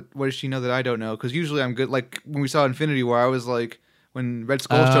 what? What does she know that I don't know? Because usually I'm good. When we saw Infinity War, I was when Red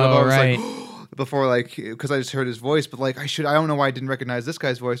Skull showed up, I was right. Before because I just heard his voice, but I don't know why I didn't recognize this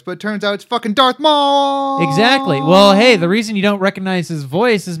guy's voice, but it turns out it's fucking Darth Maul. Exactly. Well, hey, the reason you don't recognize his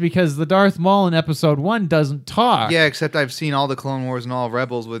voice is because the Darth Maul in Episode 1 doesn't talk. Yeah, except I've seen all the Clone Wars and all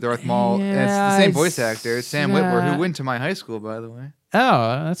Rebels with Darth Maul, and it's the same voice actor. It's Sam Witwer, who went to my high school, by the way.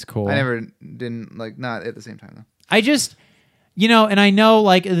 Oh, that's cool. I never didn't not at the same time though. I just. And I know,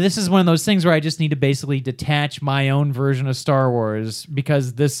 this is one of those things where I just need to basically detach my own version of Star Wars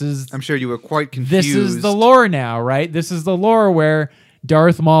because this is... I'm sure you were quite confused. This is the lore now, right? This is the lore where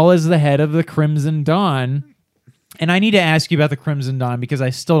Darth Maul is the head of the Crimson Dawn. And I need to ask you about the Crimson Dawn because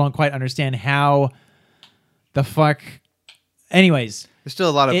I still don't quite understand how the fuck... Anyways... There's still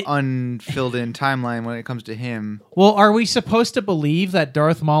a lot of unfilled-in timeline when it comes to him. Well, are we supposed to believe that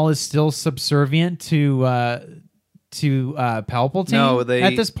Darth Maul is still subservient to Palpatine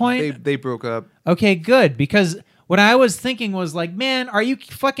at this point? They broke up. Okay, good. Because what I was thinking was man, are you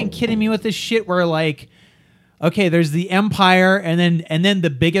fucking kidding me with this shit where okay, there's the Empire and then the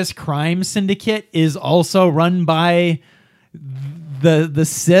biggest crime syndicate is also run by the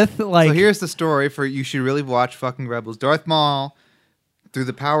Sith? So here's the story for you should really watch fucking Rebels. Darth Maul through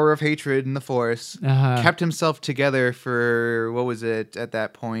the power of hatred and the Force, kept himself together for, what was it at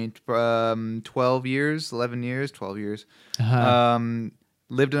that point? 12 years, 11 years, 12 years.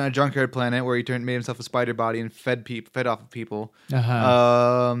 Lived on a junkyard planet where he made himself a spider body and fed off of people.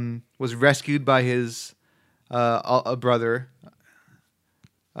 Was rescued by his a brother.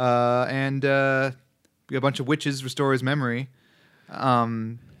 And a bunch of witches restore his memory,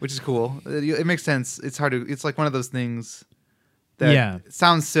 which is cool. It makes sense. It's hard to. It's like one of those things that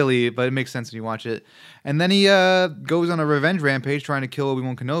sounds silly, but it makes sense when you watch it. And then he goes on a revenge rampage trying to kill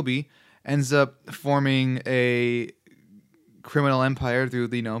Obi-Wan Kenobi. Ends up forming a criminal empire through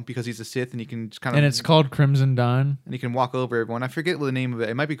because he's a Sith and he can just kind of. And it's called Crimson Dawn. And he can walk over everyone. I forget what the name of it.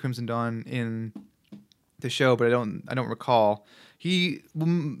 It might be Crimson Dawn in the show, but I don't recall.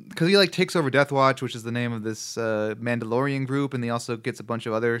 Because he like takes over Death Watch, which is the name of this Mandalorian group, and he also gets a bunch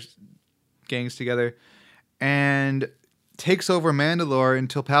of other gangs together, and takes over Mandalore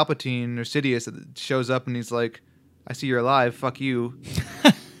until Palpatine or Sidious shows up, and he's like, "I see you're alive. Fuck you."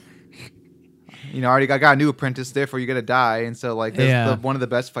 I got a new apprentice, therefore you gotta die. And so like that's one of the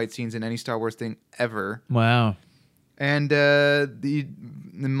best fight scenes in any Star Wars thing ever. Wow. And the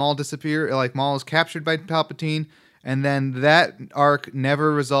Maul disappear. Like Maul is captured by Palpatine. And then that arc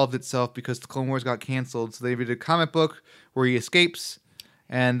never resolved itself because the Clone Wars got canceled. So they did a comic book where he escapes,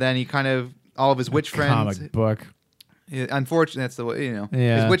 and then he all of his witch friends. Comic book. Unfortunately, that's the way,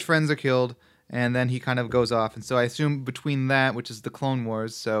 His witch friends are killed, and then he kind of goes off. And so I assume between that, which is the Clone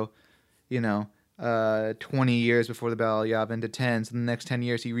Wars, so, 20 years before the Battle of Yavin to 10. So the next 10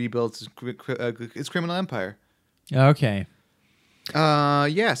 years, he rebuilds his criminal empire. Okay. So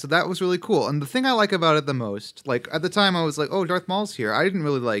that was really cool. And the thing I like about it the most, like at the time I was like, oh, Darth Maul's here. I didn't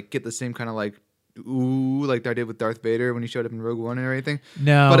really like get the same kind of like, ooh, like I did with Darth Vader when he showed up in Rogue One and everything.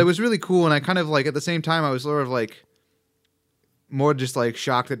 No. But it was really cool. And I kind of like, at the same time, I was sort of like more just like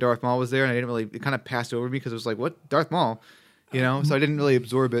shocked that Darth Maul was there. And I didn't really, it kind of passed over me because it was like, what? Darth Maul? So I didn't really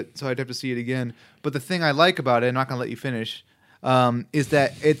absorb it. So I'd have to see it again. But the thing I like about it, I'm not going to let you finish, is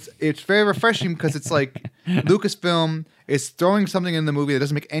that it's very refreshing because it's like Lucasfilm is throwing something in the movie that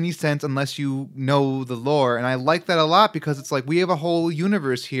doesn't make any sense unless you know the lore. And I like that a lot because it's like we have a whole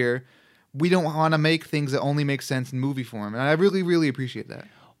universe here. We don't want to make things that only make sense in movie form. And I really, really appreciate that.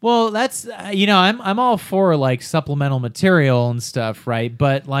 Well, that's, I'm all for like supplemental material and stuff, right?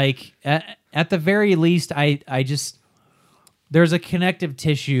 But like at the very least, I just, there's a connective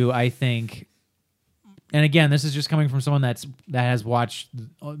tissue, I think. And again, this is just coming from someone that has watched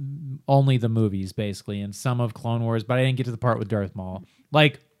only the movies, basically, and some of Clone Wars, but I didn't get to the part with Darth Maul.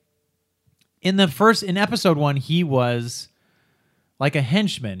 Like, in episode 1, he was like a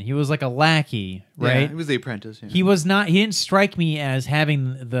henchman. He was like a lackey, right? Yeah, he was the apprentice. Yeah. He didn't strike me as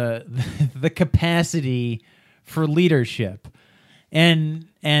having the capacity for leadership. And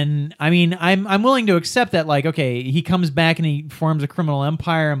I mean, I'm willing to accept that, like, okay, he comes back and he forms a criminal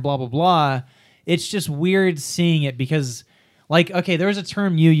empire and blah, blah, blah. It's just weird seeing it because, like, okay, there was a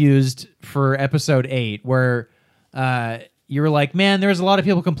term you used for episode 8 where you were like, man, there's a lot of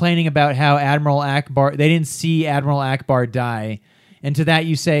people complaining about how they didn't see Admiral Akbar die. And to that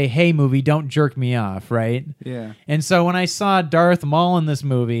you say, hey, movie, don't jerk me off, right? Yeah. And so when I saw Darth Maul in this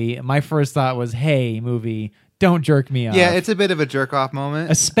movie, my first thought was, hey, movie, don't jerk me off. Yeah, it's a bit of a jerk-off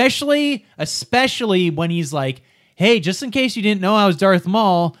moment. Especially when he's like, hey, just in case you didn't know I was Darth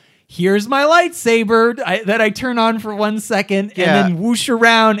Maul, here's my lightsaber that I turn on for 1 second and then whoosh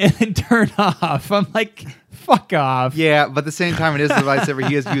around and then turn off. I'm like, fuck off. Yeah, but at the same time, it is the lightsaber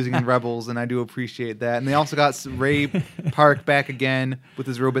he is using in Rebels, and I do appreciate that. And they also got Ray Park back again with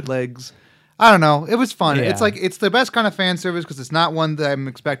his robot legs. I don't know. It was fun. Yeah. It's the best kind of fan service because it's not one that I'm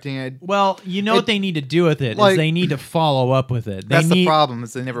expecting. Well, what they need to do with it is they need to follow up with it. The problem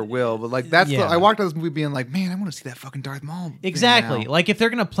is they never will. But like I walked out of this movie being like, man, I want to see that fucking Darth Maul. Exactly. Like if they're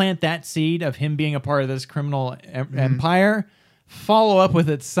gonna plant that seed of him being a part of this criminal empire, follow up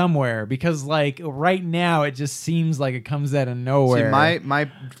with it somewhere because like right now it just seems like it comes out of nowhere. See, my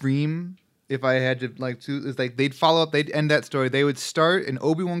dream, if I had to is like they'd follow up, they'd end that story. They would start an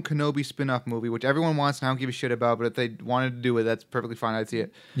Obi-Wan Kenobi spin-off movie, which everyone wants and I don't give a shit about, but if they wanted to do it, that's perfectly fine. I'd see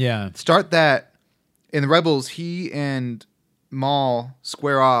it. Yeah. Start that. In the Rebels, he and Maul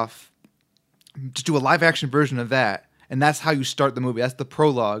square off. Just do a live-action version of that. And that's how you start the movie. That's the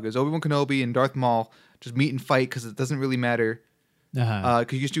prologue. Is Obi-Wan Kenobi and Darth Maul just meet and fight because it doesn't really matter.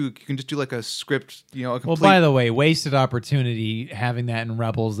 Because you can just do like a script, a complete... Well, by the way, wasted opportunity having that in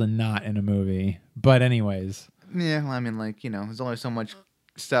Rebels and not in a movie. But anyways. Yeah, well, I mean, there's only so much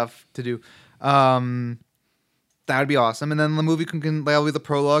stuff to do. that would be awesome. And then the movie can that'll be the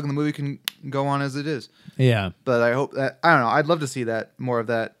prologue, and the movie can go on as it is. Yeah. But I hope that, I don't know. I'd love to see that, more of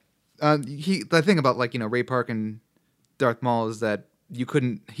that. The thing about Ray Park and Darth Maul is that he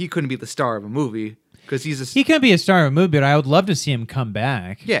couldn't be the star of a movie because he couldn't be a star of a movie, but I would love to see him come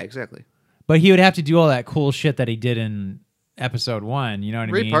back. Yeah, exactly. But he would have to do all that cool shit that he did in episode 1. You know what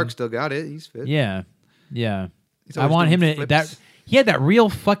I mean? Ray Park still got it. He's fit. Yeah. I want him to flips. He had that real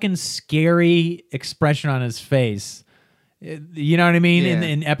fucking scary expression on his face. You know what I mean? Yeah.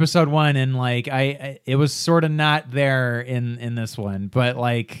 In episode 1, and it was sort of not there in this one, but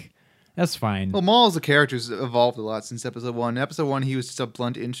that's fine. Well, Maul as a character has evolved a lot since episode 1. In episode 1, he was just a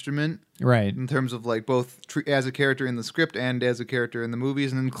blunt instrument, right? In terms of both as a character in the script and as a character in the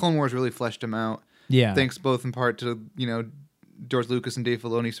movies, and then Clone Wars really fleshed him out. Yeah, thanks both in part to George Lucas and Dave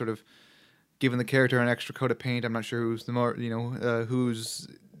Filoni sort of giving the character an extra coat of paint. I'm not sure who's the more who's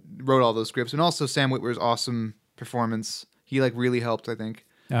wrote all those scripts, and also Sam Witwer's awesome performance. He really helped, I think,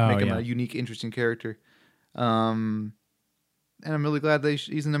 make him a unique, interesting character. And I'm really glad that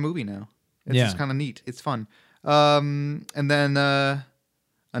he's in a movie now. It's just kind of neat. It's fun. And then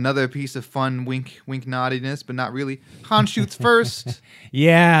another piece of fun wink noddiness, but not really. Han shoots first.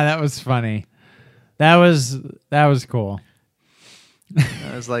 Yeah, that was funny. That was cool.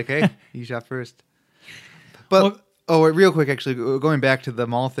 I was like, hey, he shot first. But real quick, actually, going back to the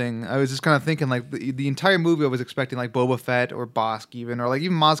Maul thing, I was just kind of thinking the entire movie I was expecting Boba Fett or Bosk even, or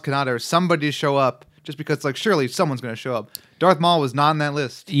even Maz Kanata or somebody to show up, just because surely someone's going to show up. Darth Maul was not on that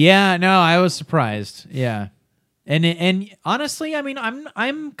list. Yeah, no, I was surprised. Yeah. And honestly, I mean,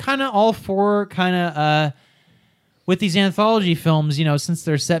 I'm kind of all for with these anthology films, since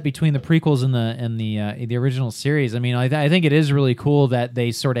they're set between the prequels and the original series. I mean, I think it is really cool that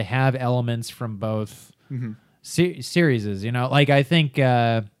they sort of have elements from both series. I think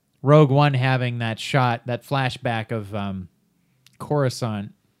Rogue One having that flashback of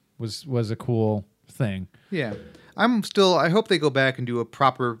Coruscant was a cool thing. Yeah, I hope they go back and do a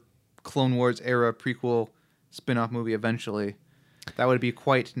proper Clone Wars era prequel spin-off movie eventually. That would be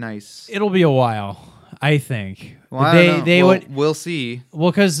quite nice. It'll be a while, I think. Well, I don't know. We'll see.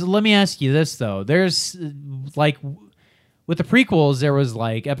 Well, because let me ask you this though: there's with the prequels, there was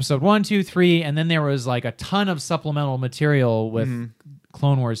episode 1, 2, 3, and then there was a ton of supplemental material with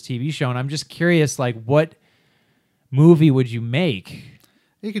Clone Wars TV show. And I'm just curious, what movie would you make?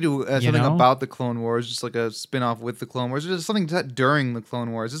 You could do something about the Clone Wars, just a spin-off with the Clone Wars. Just something set during the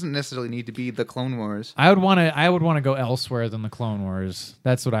Clone Wars. It doesn't necessarily need to be the Clone Wars. I would want to go elsewhere than the Clone Wars.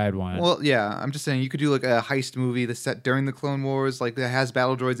 That's what I'd want. Well, yeah, I'm just saying you could do a heist movie that's set during the Clone Wars, that has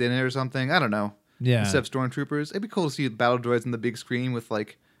battle droids in it or something. I don't know. Yeah. Instead of stormtroopers, it'd be cool to see battle droids on the big screen with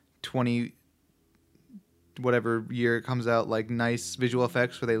 20 whatever year it comes out, nice visual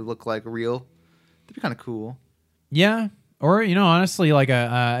effects where they look real. That'd be kind of cool. Yeah. Or, honestly,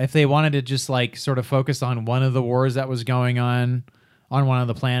 if they wanted to just sort of focus on one of the wars that was going on one of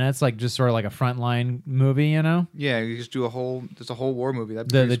the planets, just sort of a frontline movie, Yeah, you just do a whole war movie.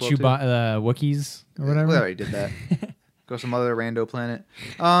 That'd be the Wookiees or whatever. We already did that. Go some other rando planet.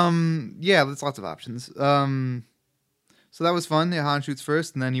 Yeah, there's lots of options. So that was fun. Yeah, Han shoots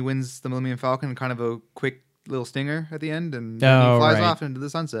first, and then he wins the Millennium Falcon, kind of a quick little stinger at the end, and then he flies off into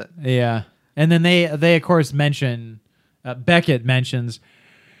the sunset. Yeah, and then they of course mention. Beckett mentions,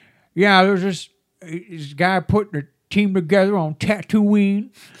 there's this guy putting a team together on Tatooine,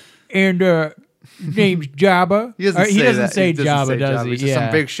 and his name's Jabba. He doesn't say Jabba, does he? He's just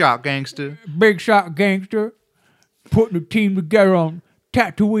some big shot gangster. Putting a team together on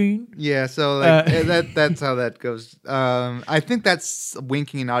Tatooine. Yeah, so that's how that goes. I think that's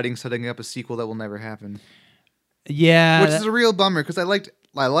winking and nodding, setting up a sequel that will never happen. Yeah, which is a real bummer because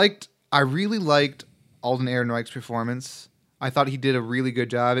I really liked Alden Ehrenreich's performance. I thought he did a really good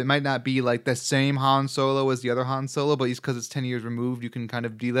job. It might not be the same Han Solo as the other Han Solo, but because it's 10 years removed, you can kind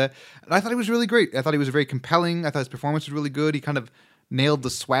of do that. And I thought he was really great. I thought he was very compelling. I thought his performance was really good. He kind of nailed the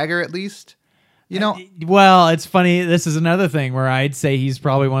swagger at least. Well, it's funny. This is another thing where I'd say he's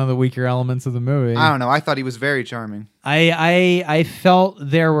probably one of the weaker elements of the movie. I don't know. I thought he was very charming. I felt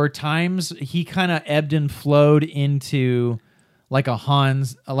there were times he kind of ebbed and flowed into like a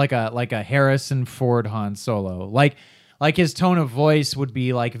Harrison Ford Han Solo. Like his tone of voice would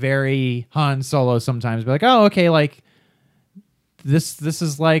be very Han Solo sometimes. Be oh, okay, this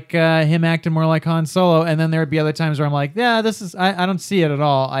is him acting more like Han Solo. And then there would be other times where I'm yeah, this is I don't see it at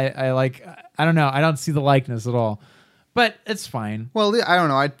all. I don't know. I don't see the likeness at all. But it's fine. Well, I don't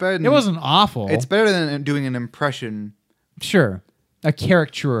know. It wasn't awful. It's better than doing an impression. Sure. A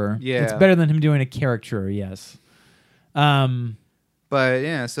caricature. Yeah. It's better than him doing a caricature, yes. But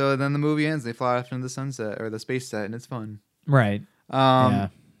yeah, so then the movie ends. They fly off into the sunset or the space set, and it's fun. Right. Yeah.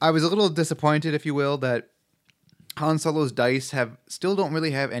 I was a little disappointed, if you will, that Han Solo's dice still don't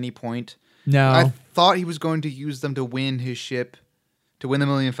really have any point. No. I thought he was going to use them to win his ship, to win the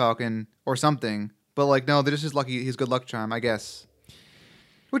Millennium Falcon or something. But like, no, they're just his good luck charm, I guess.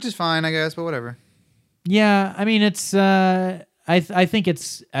 Which is fine, I guess, but whatever. Yeah, I mean, it's. I think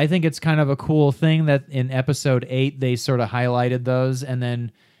it's kind of a cool thing that in episode 8 they sort of highlighted those, and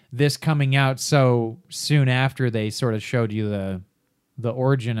then this coming out so soon after they sort of showed you the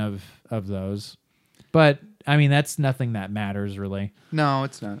origin of those. But I mean, that's nothing that matters really. No,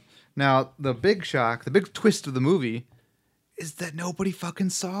 it's not. Now the big shock, the big twist of the movie, is that nobody fucking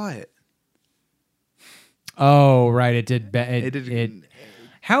saw it. Oh right, it did.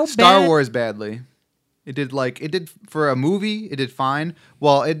 How Star bad? Wars badly. It did for a movie. It did fine.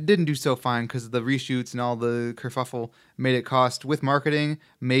 Well, it didn't do so fine because the reshoots and all the kerfuffle made it cost with marketing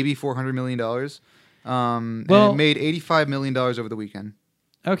maybe $400 million. And it made $85 million over the weekend.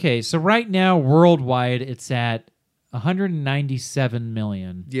 Okay, so right now worldwide it's at 197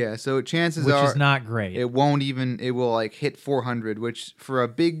 million. Yeah, so chances which are is not great. It will like hit 400, which for a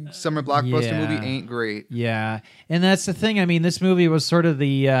big summer blockbuster movie ain't great. Yeah, and that's the thing. I mean, this movie was sort of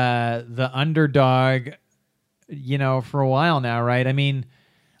the underdog, for a while now, right? I mean,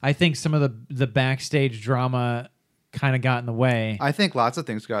 I think some of the backstage drama kind of got in the way. I think lots of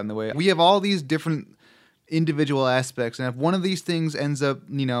things got in the way. We have all these different individual aspects, and if one of these things ends up,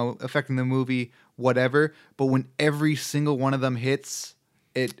 affecting the movie, whatever, but when every single one of them hits,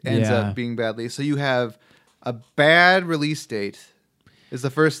 it ends up being badly. So you have a bad release date is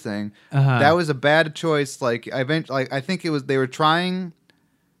the first thing. That was a bad choice. Like I think they were trying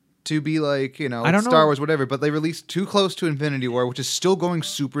to be like, Star Wars, whatever, but they released too close to Infinity War, which is still going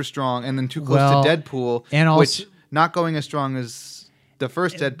super strong, and then too close to Deadpool, and also, which not going as strong as the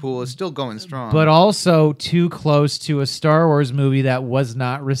first Deadpool is still going strong. But also too close to a Star Wars movie that was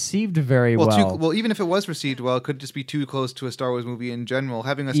not received very well. Well, even if it was received well, it could just be too close to a Star Wars movie in general.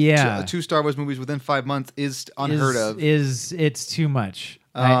 Having two Star Wars movies within 5 months is unheard of. It's too much.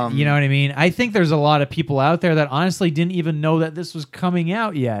 You know what I mean? I think there's a lot of people out there that honestly didn't even know that this was coming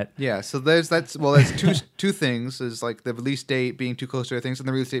out yet. Yeah, so that's two things, is like the release date being too close to other things and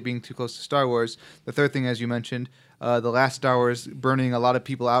the release date being too close to Star Wars. The third thing, as you mentioned, the last Star Wars burning a lot of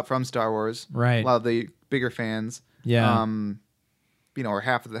people out from Star Wars. Right. A lot of the bigger fans. Yeah. Or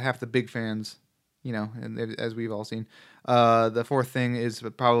half the big fans, and as we've all seen. The fourth thing is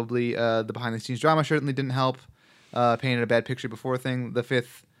probably the behind the scenes drama certainly didn't help. Painted a bad picture before thing. The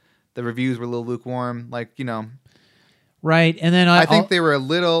fifth, the reviews were a little lukewarm. Right, and then I think they were a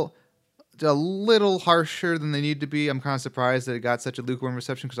little harsher than they need to be. I'm kind of surprised that it got such a lukewarm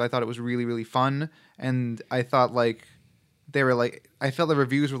reception because I thought it was really, really fun, and I thought I felt the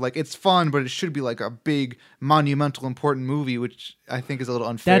reviews were like, it's fun, but it should be like a big, monumental, important movie, which I think is a little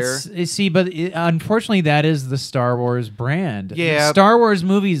unfair. Unfortunately, that is the Star Wars brand. Yeah, Star Wars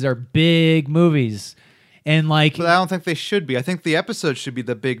movies are big movies. And but I don't think they should be. I think the episodes should be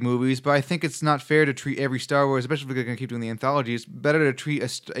the big movies, but I think it's not fair to treat every Star Wars, especially if we're going to keep doing the anthology. It's better to treat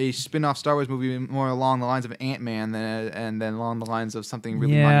a spin-off Star Wars movie more along the lines of Ant-Man than along the lines of something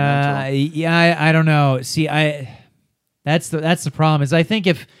really monumental. Yeah, I don't know. See, that's the problem. Is I think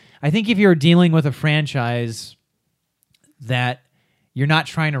if you're dealing with a franchise that you're not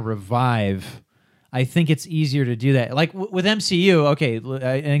trying to revive, I think it's easier to do that. Like with MCU, okay,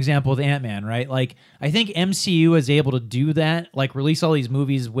 an example with Ant-Man, right? Like I think MCU is able to do that, like release all these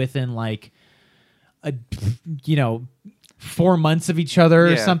movies within 4 months of each other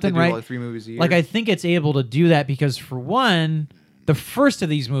or something, right? Like 3 movies a year. Like I think it's able to do that because for one, the first of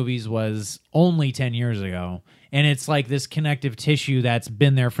these movies was only 10 years ago. And it's like this connective tissue that's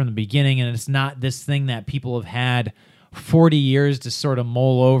been there from the beginning, and it's not this thing that people have had 40 years to sort of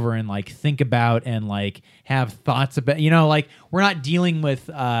mull over and think about and have thoughts about. We're not dealing with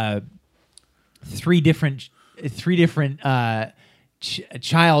three different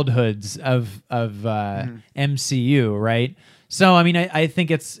childhoods of MCU, right? So I mean, I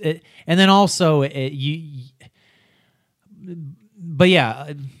think and then also but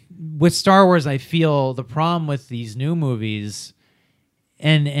yeah, with Star Wars, I feel the problem with these new movies.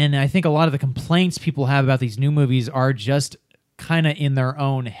 And I think a lot of the complaints people have about these new movies are just kind of in their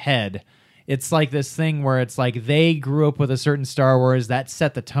own head. It's like this thing where it's like they grew up with a certain Star Wars that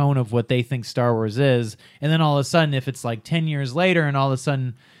set the tone of what they think Star Wars is. And then all of a sudden, if it's 10 years later and all of a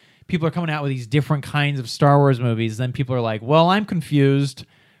sudden people are coming out with these different kinds of Star Wars movies, then people are like, well, I'm confused.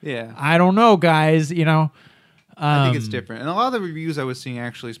 Yeah. I don't know, guys, I think it's different. And a lot of the reviews I was seeing,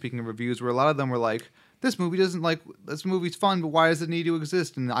 actually, speaking of reviews, where a lot of them were like, this movie's fun, but why does it need to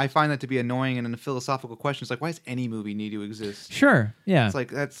exist? And I find that to be annoying and a philosophical question. It's like, why does any movie need to exist? Sure, yeah.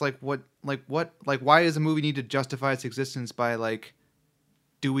 It's like, why does a movie need to justify its existence by like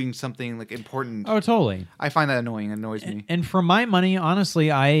doing something like important? Oh, totally. I find that annoying. It annoys me. And for my money,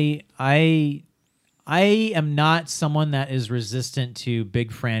 honestly, I am not someone that is resistant to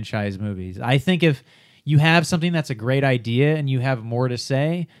big franchise movies. I think if you have something that's a great idea and you have more to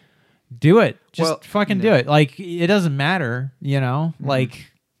say, do it. Just fucking do it. Like, it doesn't matter,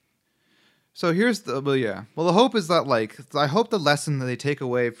 Like, so here's the the hope is that like I hope the lesson that they take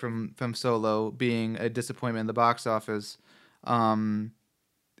away from Solo being a disappointment in the box office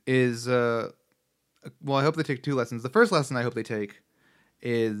is I hope they take two lessons. The first lesson I hope they take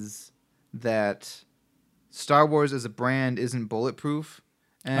is that Star Wars as a brand isn't bulletproof.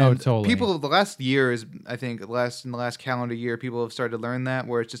 And totally. People, the last year is, I think, in the last calendar year, people have started to learn that,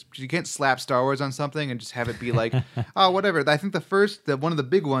 where it's just, you can't slap Star Wars on something and just have it be like, oh, whatever. I think one of the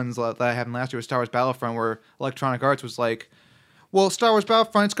big ones that happened last year was Star Wars Battlefront, where Electronic Arts was like, well, Star Wars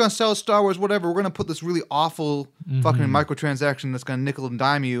Battlefront, it's going to sell Star Wars, whatever. We're going to put this really awful fucking microtransaction that's going to nickel and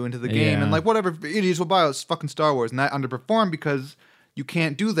dime you into the game. And like, whatever, idiots will buy it, it's fucking Star Wars. And that underperformed because you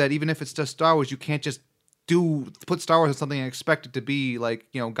can't do that. Even if it's just Star Wars, you can't just put Star Wars on something and expect it to be like,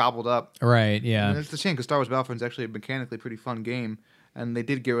 gobbled up. Right, yeah. And it's a shame because Star Wars Battlefront is actually a mechanically pretty fun game, and they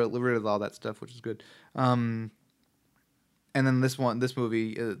did get rid of all that stuff, which is good. And then this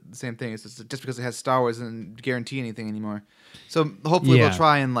movie, the same thing. It's just because it has Star Wars doesn't guarantee anything anymore. So hopefully they'll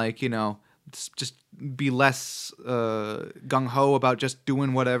try and just be less gung ho about just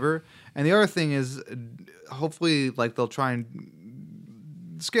doing whatever. And the other thing is, hopefully they'll try and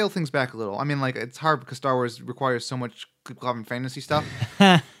scale things back a little. I mean, it's hard because Star Wars requires so much common fantasy stuff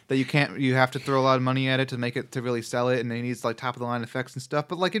that you have to throw a lot of money at it to really sell it, and it needs top of the line effects and stuff.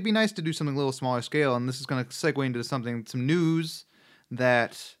 But it'd be nice to do something a little smaller scale, and this is going to segue into some news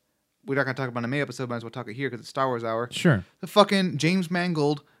that we're not going to talk about in a May episode, might as well talk it here because it's Star Wars Hour. Sure. The fucking James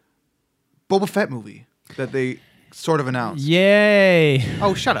Mangold Boba Fett movie that they sort of announced. Yay!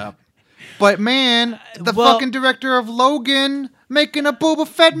 Oh, shut up. But man, the fucking director of Logan making a Boba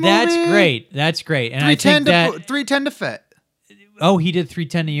Fett movie. That's great. And I think that 310 to Fett. Oh, he did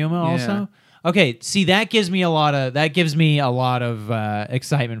 310 to Yuma also? Okay, see, that gives me a lot of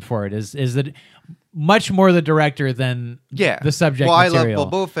excitement for it. Is that much more the director than the subject material. I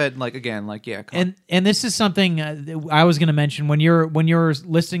love Boba Fett. And this is something I was going to mention when you're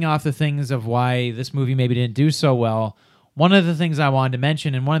listing off the things of why this movie maybe didn't do so well. One of the things I wanted to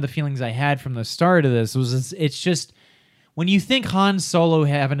mention, and one of the feelings I had from the start of this was it's just when you think Han Solo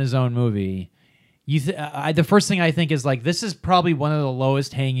having his own movie, the first thing I think is this is probably one of the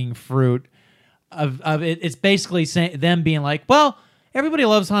lowest hanging fruit of it. It's basically them being like, well, everybody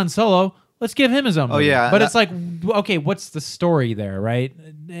loves Han Solo. Let's give him his own movie. But it's okay, what's the story there, right?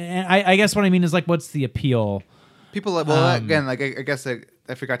 And I guess what I mean is what's the appeal? People again, I guess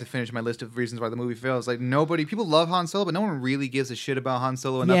I forgot to finish my list of reasons why the movie fails. People love Han Solo, but no one really gives a shit about Han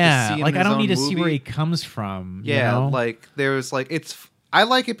Solo enough to see him in his I don't need to movie. see where he comes from. Yeah, I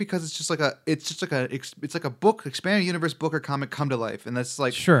like it because it's like a book, expanded universe book or comic come to life, and that's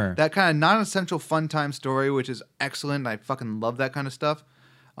that kind of non-essential fun time story, which is excellent. I fucking love that kind of stuff.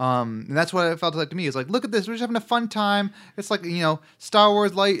 And that's what it felt like to me. It's look at this, we're just having a fun time. It's Star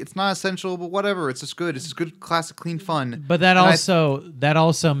Wars light. It's not essential, but whatever. It's just good. It's just good, classic, clean fun. But that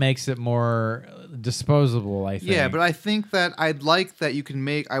also makes it more disposable, I think. Yeah, but I think that I'd like that you can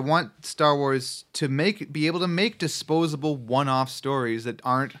make. I want Star Wars to be able to make disposable one-off stories that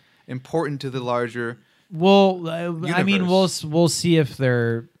aren't important to the larger. Well, I mean, we'll see if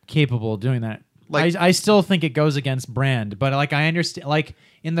they're capable of doing that. I still think it goes against brand, but I understand.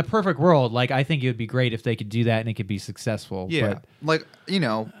 In the perfect world, I think it would be great if they could do that and it could be successful. Yeah, but,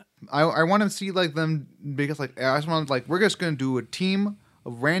 I want to see them because I just want we're just gonna do a team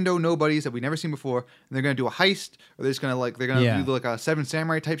of rando nobodies that we've never seen before, and they're gonna do a heist, or they're just gonna do a Seven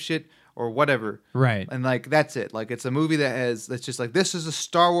Samurai type shit or whatever. Right. And that's it. It's a movie that's just this is a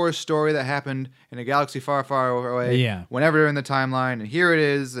Star Wars story that happened in a galaxy far, far away. Yeah. Whenever in the timeline, and here it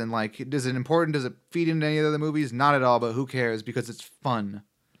is. And is it important? Does it feed into any other movies? Not at all. But who cares? Because it's fun.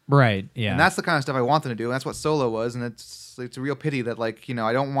 Right. Yeah. And that's the kind of stuff I want them to do. And that's what Solo was. And it's a real pity that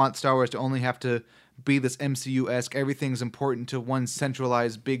I don't want Star Wars to only have to be this MCU-esque. Everything's important to one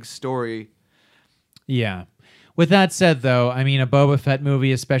centralized big story. Yeah. With that said, though, I mean, a Boba Fett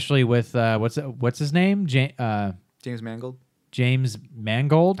movie, especially with what's his name, James Mangold. James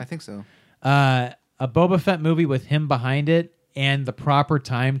Mangold, I think so. A Boba Fett movie with him behind it and the proper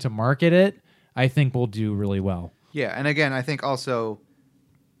time to market it, I think will do really well. Yeah, and again, I think also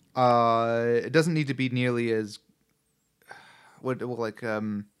It doesn't need to be nearly as the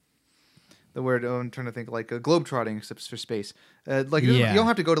word I'm trying to think like a globetrotting except for space. You don't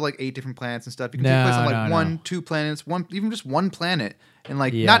have to go to like 8 different planets and stuff. You can take place on like 1, 2 planets, even just one planet, and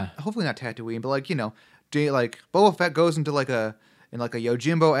like hopefully not Tatooine, but like like Boba Fett goes into like a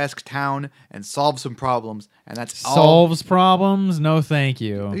Yojimbo-esque town and solves some problems, and that's solves problems. No, thank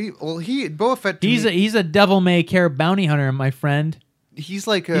you. Boba Fett. He's a devil may care bounty hunter, my friend. He's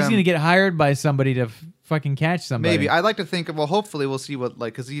like he's gonna get hired by somebody to fucking catch somebody. Maybe I'd like to think of hopefully we'll see what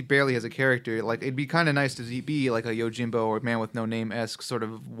because he barely has a character. Like it'd be kind of nice to be like a Yojimbo or Man with No Name-esque sort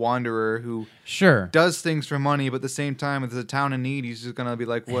of wanderer who does things for money, but at the same time, if there's a town in need, he's just gonna be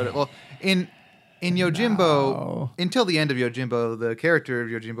like what? Well, in Yojimbo, until the end of Yojimbo, the character of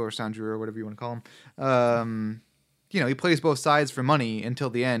Yojimbo or Sanju or whatever you want to call him, he plays both sides for money until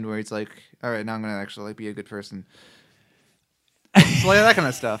the end, where he's like, all right, now I'm gonna actually be a good person. So like that kind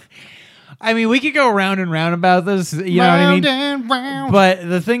of stuff. I mean, we could go round and round about this, you know what I mean? And round. But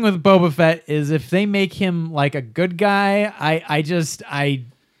the thing with Boba Fett is if they make him like a good guy,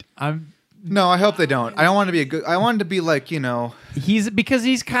 I'm no, I hope they don't. I don't want to be a good. I want him to be like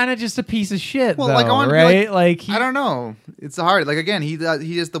he's kind of just a piece of shit. Well, though, like I want right? To be like I don't know. It's hard. Like again, he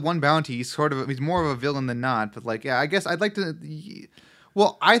is the one bounty. He's he's more of a villain than not. But like, yeah, I guess I'd like to.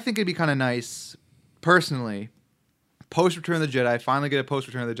 Well, I think it'd be kind of nice, personally. Post Return of the Jedi, finally get a Post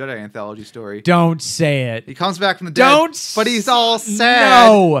Return of the Jedi anthology story. Don't say it. He comes back from the dead, but he's all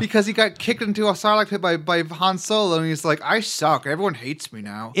sad because he got kicked into a Sarlacc pit by Han Solo, and he's like, "I suck. Everyone hates me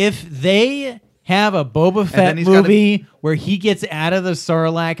now." If they have a Boba Fett movie where he gets out of the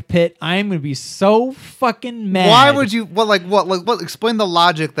Sarlacc pit, I'm gonna be so fucking mad. Why would you? Well, like what? Like what? Explain the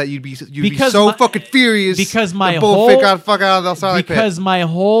logic that you'd be so fucking furious because my Boba Fett got fuck out of the Sarlacc pit. Because my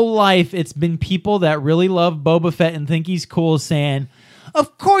whole life it's been people that really love Boba Fett and think he's cool saying,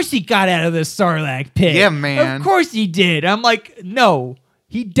 "Of course he got out of the Sarlacc pit. Yeah, man. Of course he did." I'm like, no,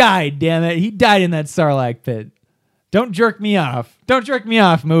 he died. Damn it, he died in that Sarlacc pit. Don't jerk me off. Don't jerk me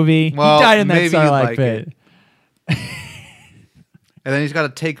off, movie. Well, he died in that Sarlacc pit. And then he's got to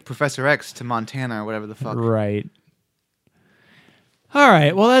take Professor X to Montana or whatever the fuck. Right. All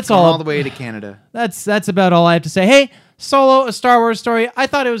right. Well, that's all the way to Canada. That's about all I have to say. Hey, Solo, a Star Wars story. I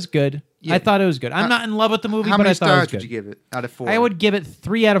thought it was good. Yeah. I thought it was good. I'm not in love with the movie, but I thought it was good. How many stars would you give it out of 4? I would give it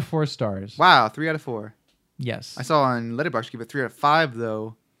 3 out of 4 stars. Wow, 3 out of 4. Yes. I saw on Letterboxd you give it 3 out of 5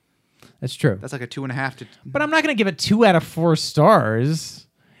 though. That's true. That's like a 2.5 to. But I'm not going to give it 2 out of 4 stars.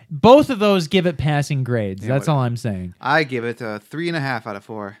 Both of those give it passing grades. That's all I'm saying. I give it a 3.5 out of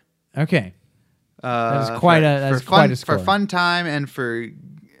 4. Okay. That's quite a score. For fun time and for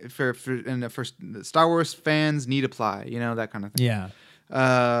Star Wars fans need apply. That kind of thing. Yeah.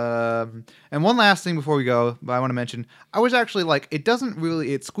 And one last thing before we go, I want to mention, I was actually like,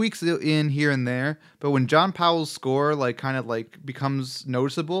 it squeaks in here and there, but when John Powell's score becomes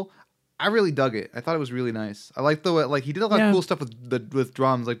noticeable, I really dug it. I thought it was really nice. I like the way, he did a lot of cool stuff with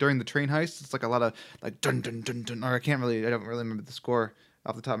drums, like during the train heist. It's like a lot of like dun dun dun dun. Or I don't really remember the score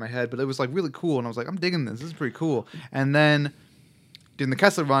off the top of my head, but it was like really cool, and I was like, I'm digging this. This is pretty cool. And then in the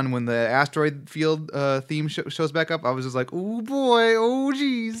Kessler Run, when the asteroid field theme shows back up, I was just like, oh boy, oh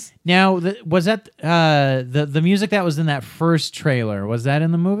geez. Now, was that the music that was in that first trailer? Was that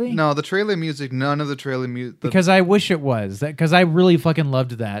in the movie? No, the trailer music. None of the trailer music. Because I wish it was because I really fucking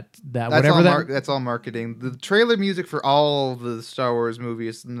loved that. That's all marketing. The trailer music for all the Star Wars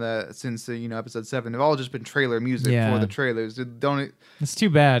movies since Episode 7 have all just been trailer music for the trailers. It's too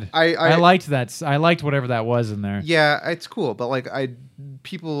bad. I liked that. I liked whatever that was in there. Yeah, it's cool, but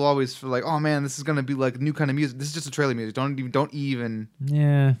people always feel like, oh man, this is gonna be like new kind of music. This is just a trailer music. Don't even.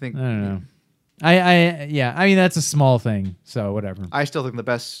 Yeah, think. I don't know. I mean that's a small thing, so whatever. I still think the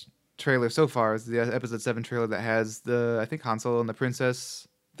best trailer so far is the Episode 7 trailer that has the Han Solo and the Princess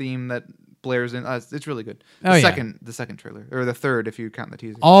theme that blares in. It's really good. The second trailer, or the third if you count the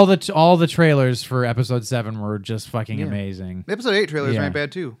teaser. All the trailers for Episode 7 were just fucking amazing. The Episode 8 trailers aren't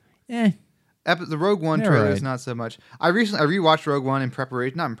bad too. The Rogue One They're trailer is not so much. I rewatched Rogue One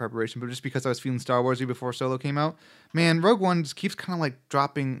not in preparation, but just because I was feeling Star Warsy before Solo came out. Man, Rogue One just keeps kind of like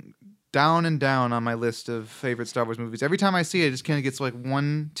dropping down and down on my list of favorite Star Wars movies. Every time I see it, it just kind of gets like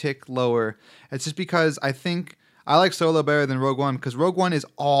one tick lower. It's just because I think I like Solo better than Rogue One because Rogue One is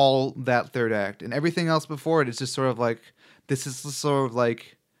all that third act, and everything else before it is just sort of like this is sort of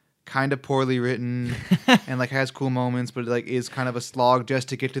like kind of poorly written and like has cool moments, but like is kind of a slog just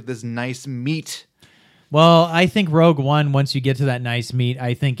to get to this nice meat. Well, I think Rogue One, once you get to that nice meat,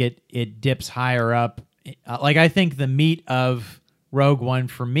 I think it dips higher up. I think the meat of Rogue One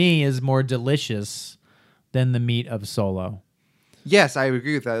for me is more delicious than the meat of Solo. Yes, I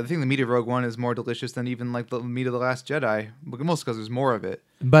agree with that. I think the meat of Rogue One is more delicious than even like the meat of The Last Jedi, mostly because there's more of it.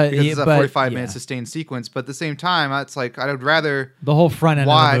 But because it's a 45-minute sustained sequence. But at the same time, it's like I would rather the whole front end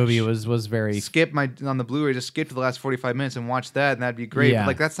of the movie was very skip on the Blu-ray, just skip to the last 45 minutes and watch that, and that'd be great. But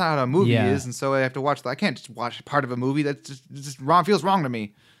like that's not how a movie is, and so I have to watch. I can't just watch part of a movie. That's just wrong. Feels wrong to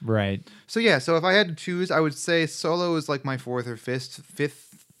me. Right. So yeah. So if I had to choose, I would say Solo is like my fourth or fifth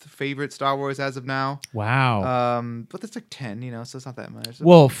favorite Star Wars as of now. Wow. But that's like 10, so it's not that much.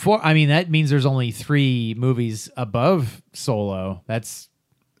 Well, that means there's only 3 movies above Solo. That's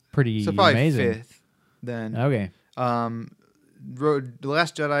pretty amazing. Fifth, then. Okay. The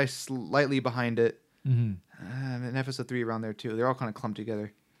Last Jedi slightly behind it. Mm-hmm. And Episode 3 around there too. They're all kind of clumped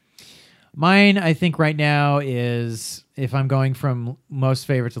together. Mine, I think right now is, if I'm going from most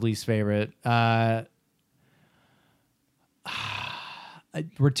favorite to least favorite,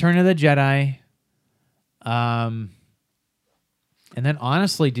 Return of the Jedi, and then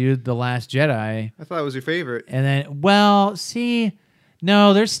honestly, dude, The Last Jedi. I thought it was your favorite. And then, well, see,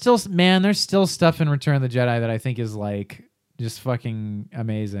 no, there's still stuff in Return of the Jedi that I think is like just fucking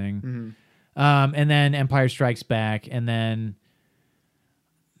amazing. Mm-hmm. And then Empire Strikes Back, and then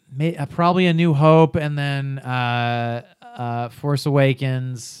probably A New Hope, and then Force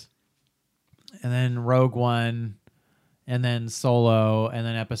Awakens, and then Rogue One. And then Solo, and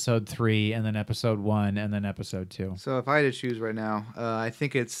then Episode 3, and then Episode 1, and then Episode 2. So if I had to choose right now, I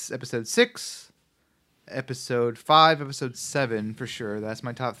think it's Episode 6, Episode 5, Episode 7 for sure. That's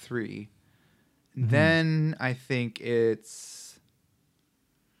my top 3. Mm-hmm. Then I think it's...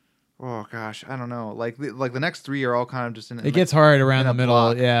 Oh, gosh, I don't know. Like the next 3 are all kind of just in... It gets hard around the middle,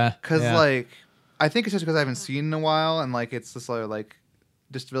 block. Yeah. Because, I think it's just because I haven't seen it in a while, and, it's just,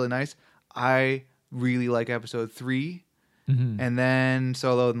 just really nice. I really like Episode 3. Mm-hmm. And then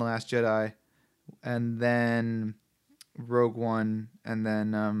Solo and The Last Jedi, and then Rogue One, and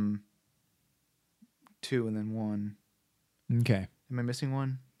then 2, and then 1. Okay. Am I missing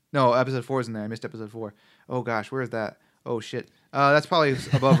one? No, Episode 4 is in there. I missed Episode 4. Oh gosh, where's that? Oh shit. That's probably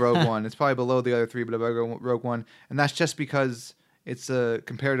above Rogue One. It's probably below the other 3, but above Rogue One, and that's just because it's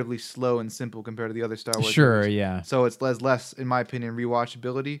comparatively slow and simple compared to the other Star Wars. Sure, movies. Yeah. So it's less, in my opinion,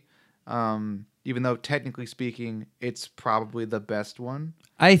 rewatchability. Even though technically speaking, it's probably the best one.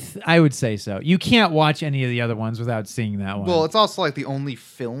 I would say so. You can't watch any of the other ones without seeing that one. Well, it's also the only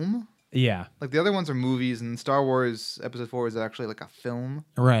film. Yeah. The other ones are movies, and Star Wars Episode 4 is actually a film.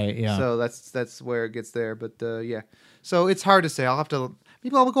 Right, yeah. So that's where it gets there. But yeah. So it's hard to say.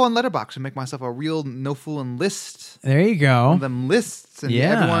 Maybe I'll go on Letterboxd and make myself a real no-fooling list. There you go. One of them lists, and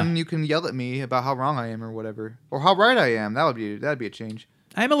everyone, you can yell at me about how wrong I am or whatever. Or how right I am. That'd be a change.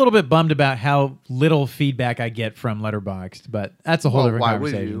 I'm a little bit bummed about how little feedback I get from Letterboxd, but that's a whole different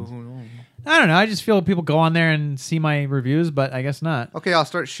conversation. Why would you? Who knows? I don't know. I just feel people go on there and see my reviews, but I guess not. Okay, I'll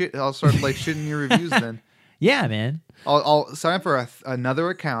start shitting your reviews then. Yeah, man. I'll sign up for another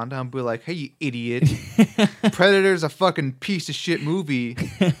account. I'll be like, hey, you idiot. Predator's a fucking piece of shit movie.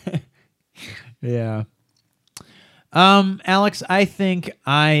 Yeah. Alex, I think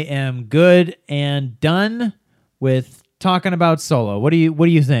I am good and done with talking about Solo. What do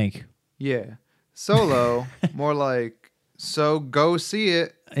you think? Yeah. Solo, more like, so go see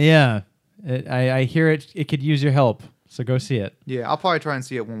it. Yeah. I hear it could use your help, so go see it. Yeah, I'll probably try and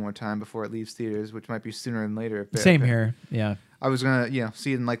see it one more time before it leaves theaters, which might be sooner than later. Same here, yeah. I was going to,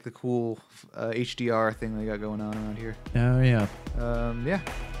 see it in the cool HDR thing they got going on around here. Oh, yeah. Yeah.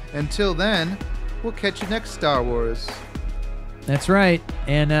 Until then, we'll catch you next Star Wars. That's right.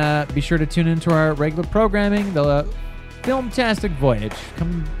 And be sure to tune into our regular programming, the Filmtastic Voyage.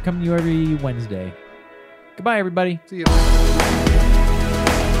 Come to you every Wednesday. Goodbye, everybody. See you.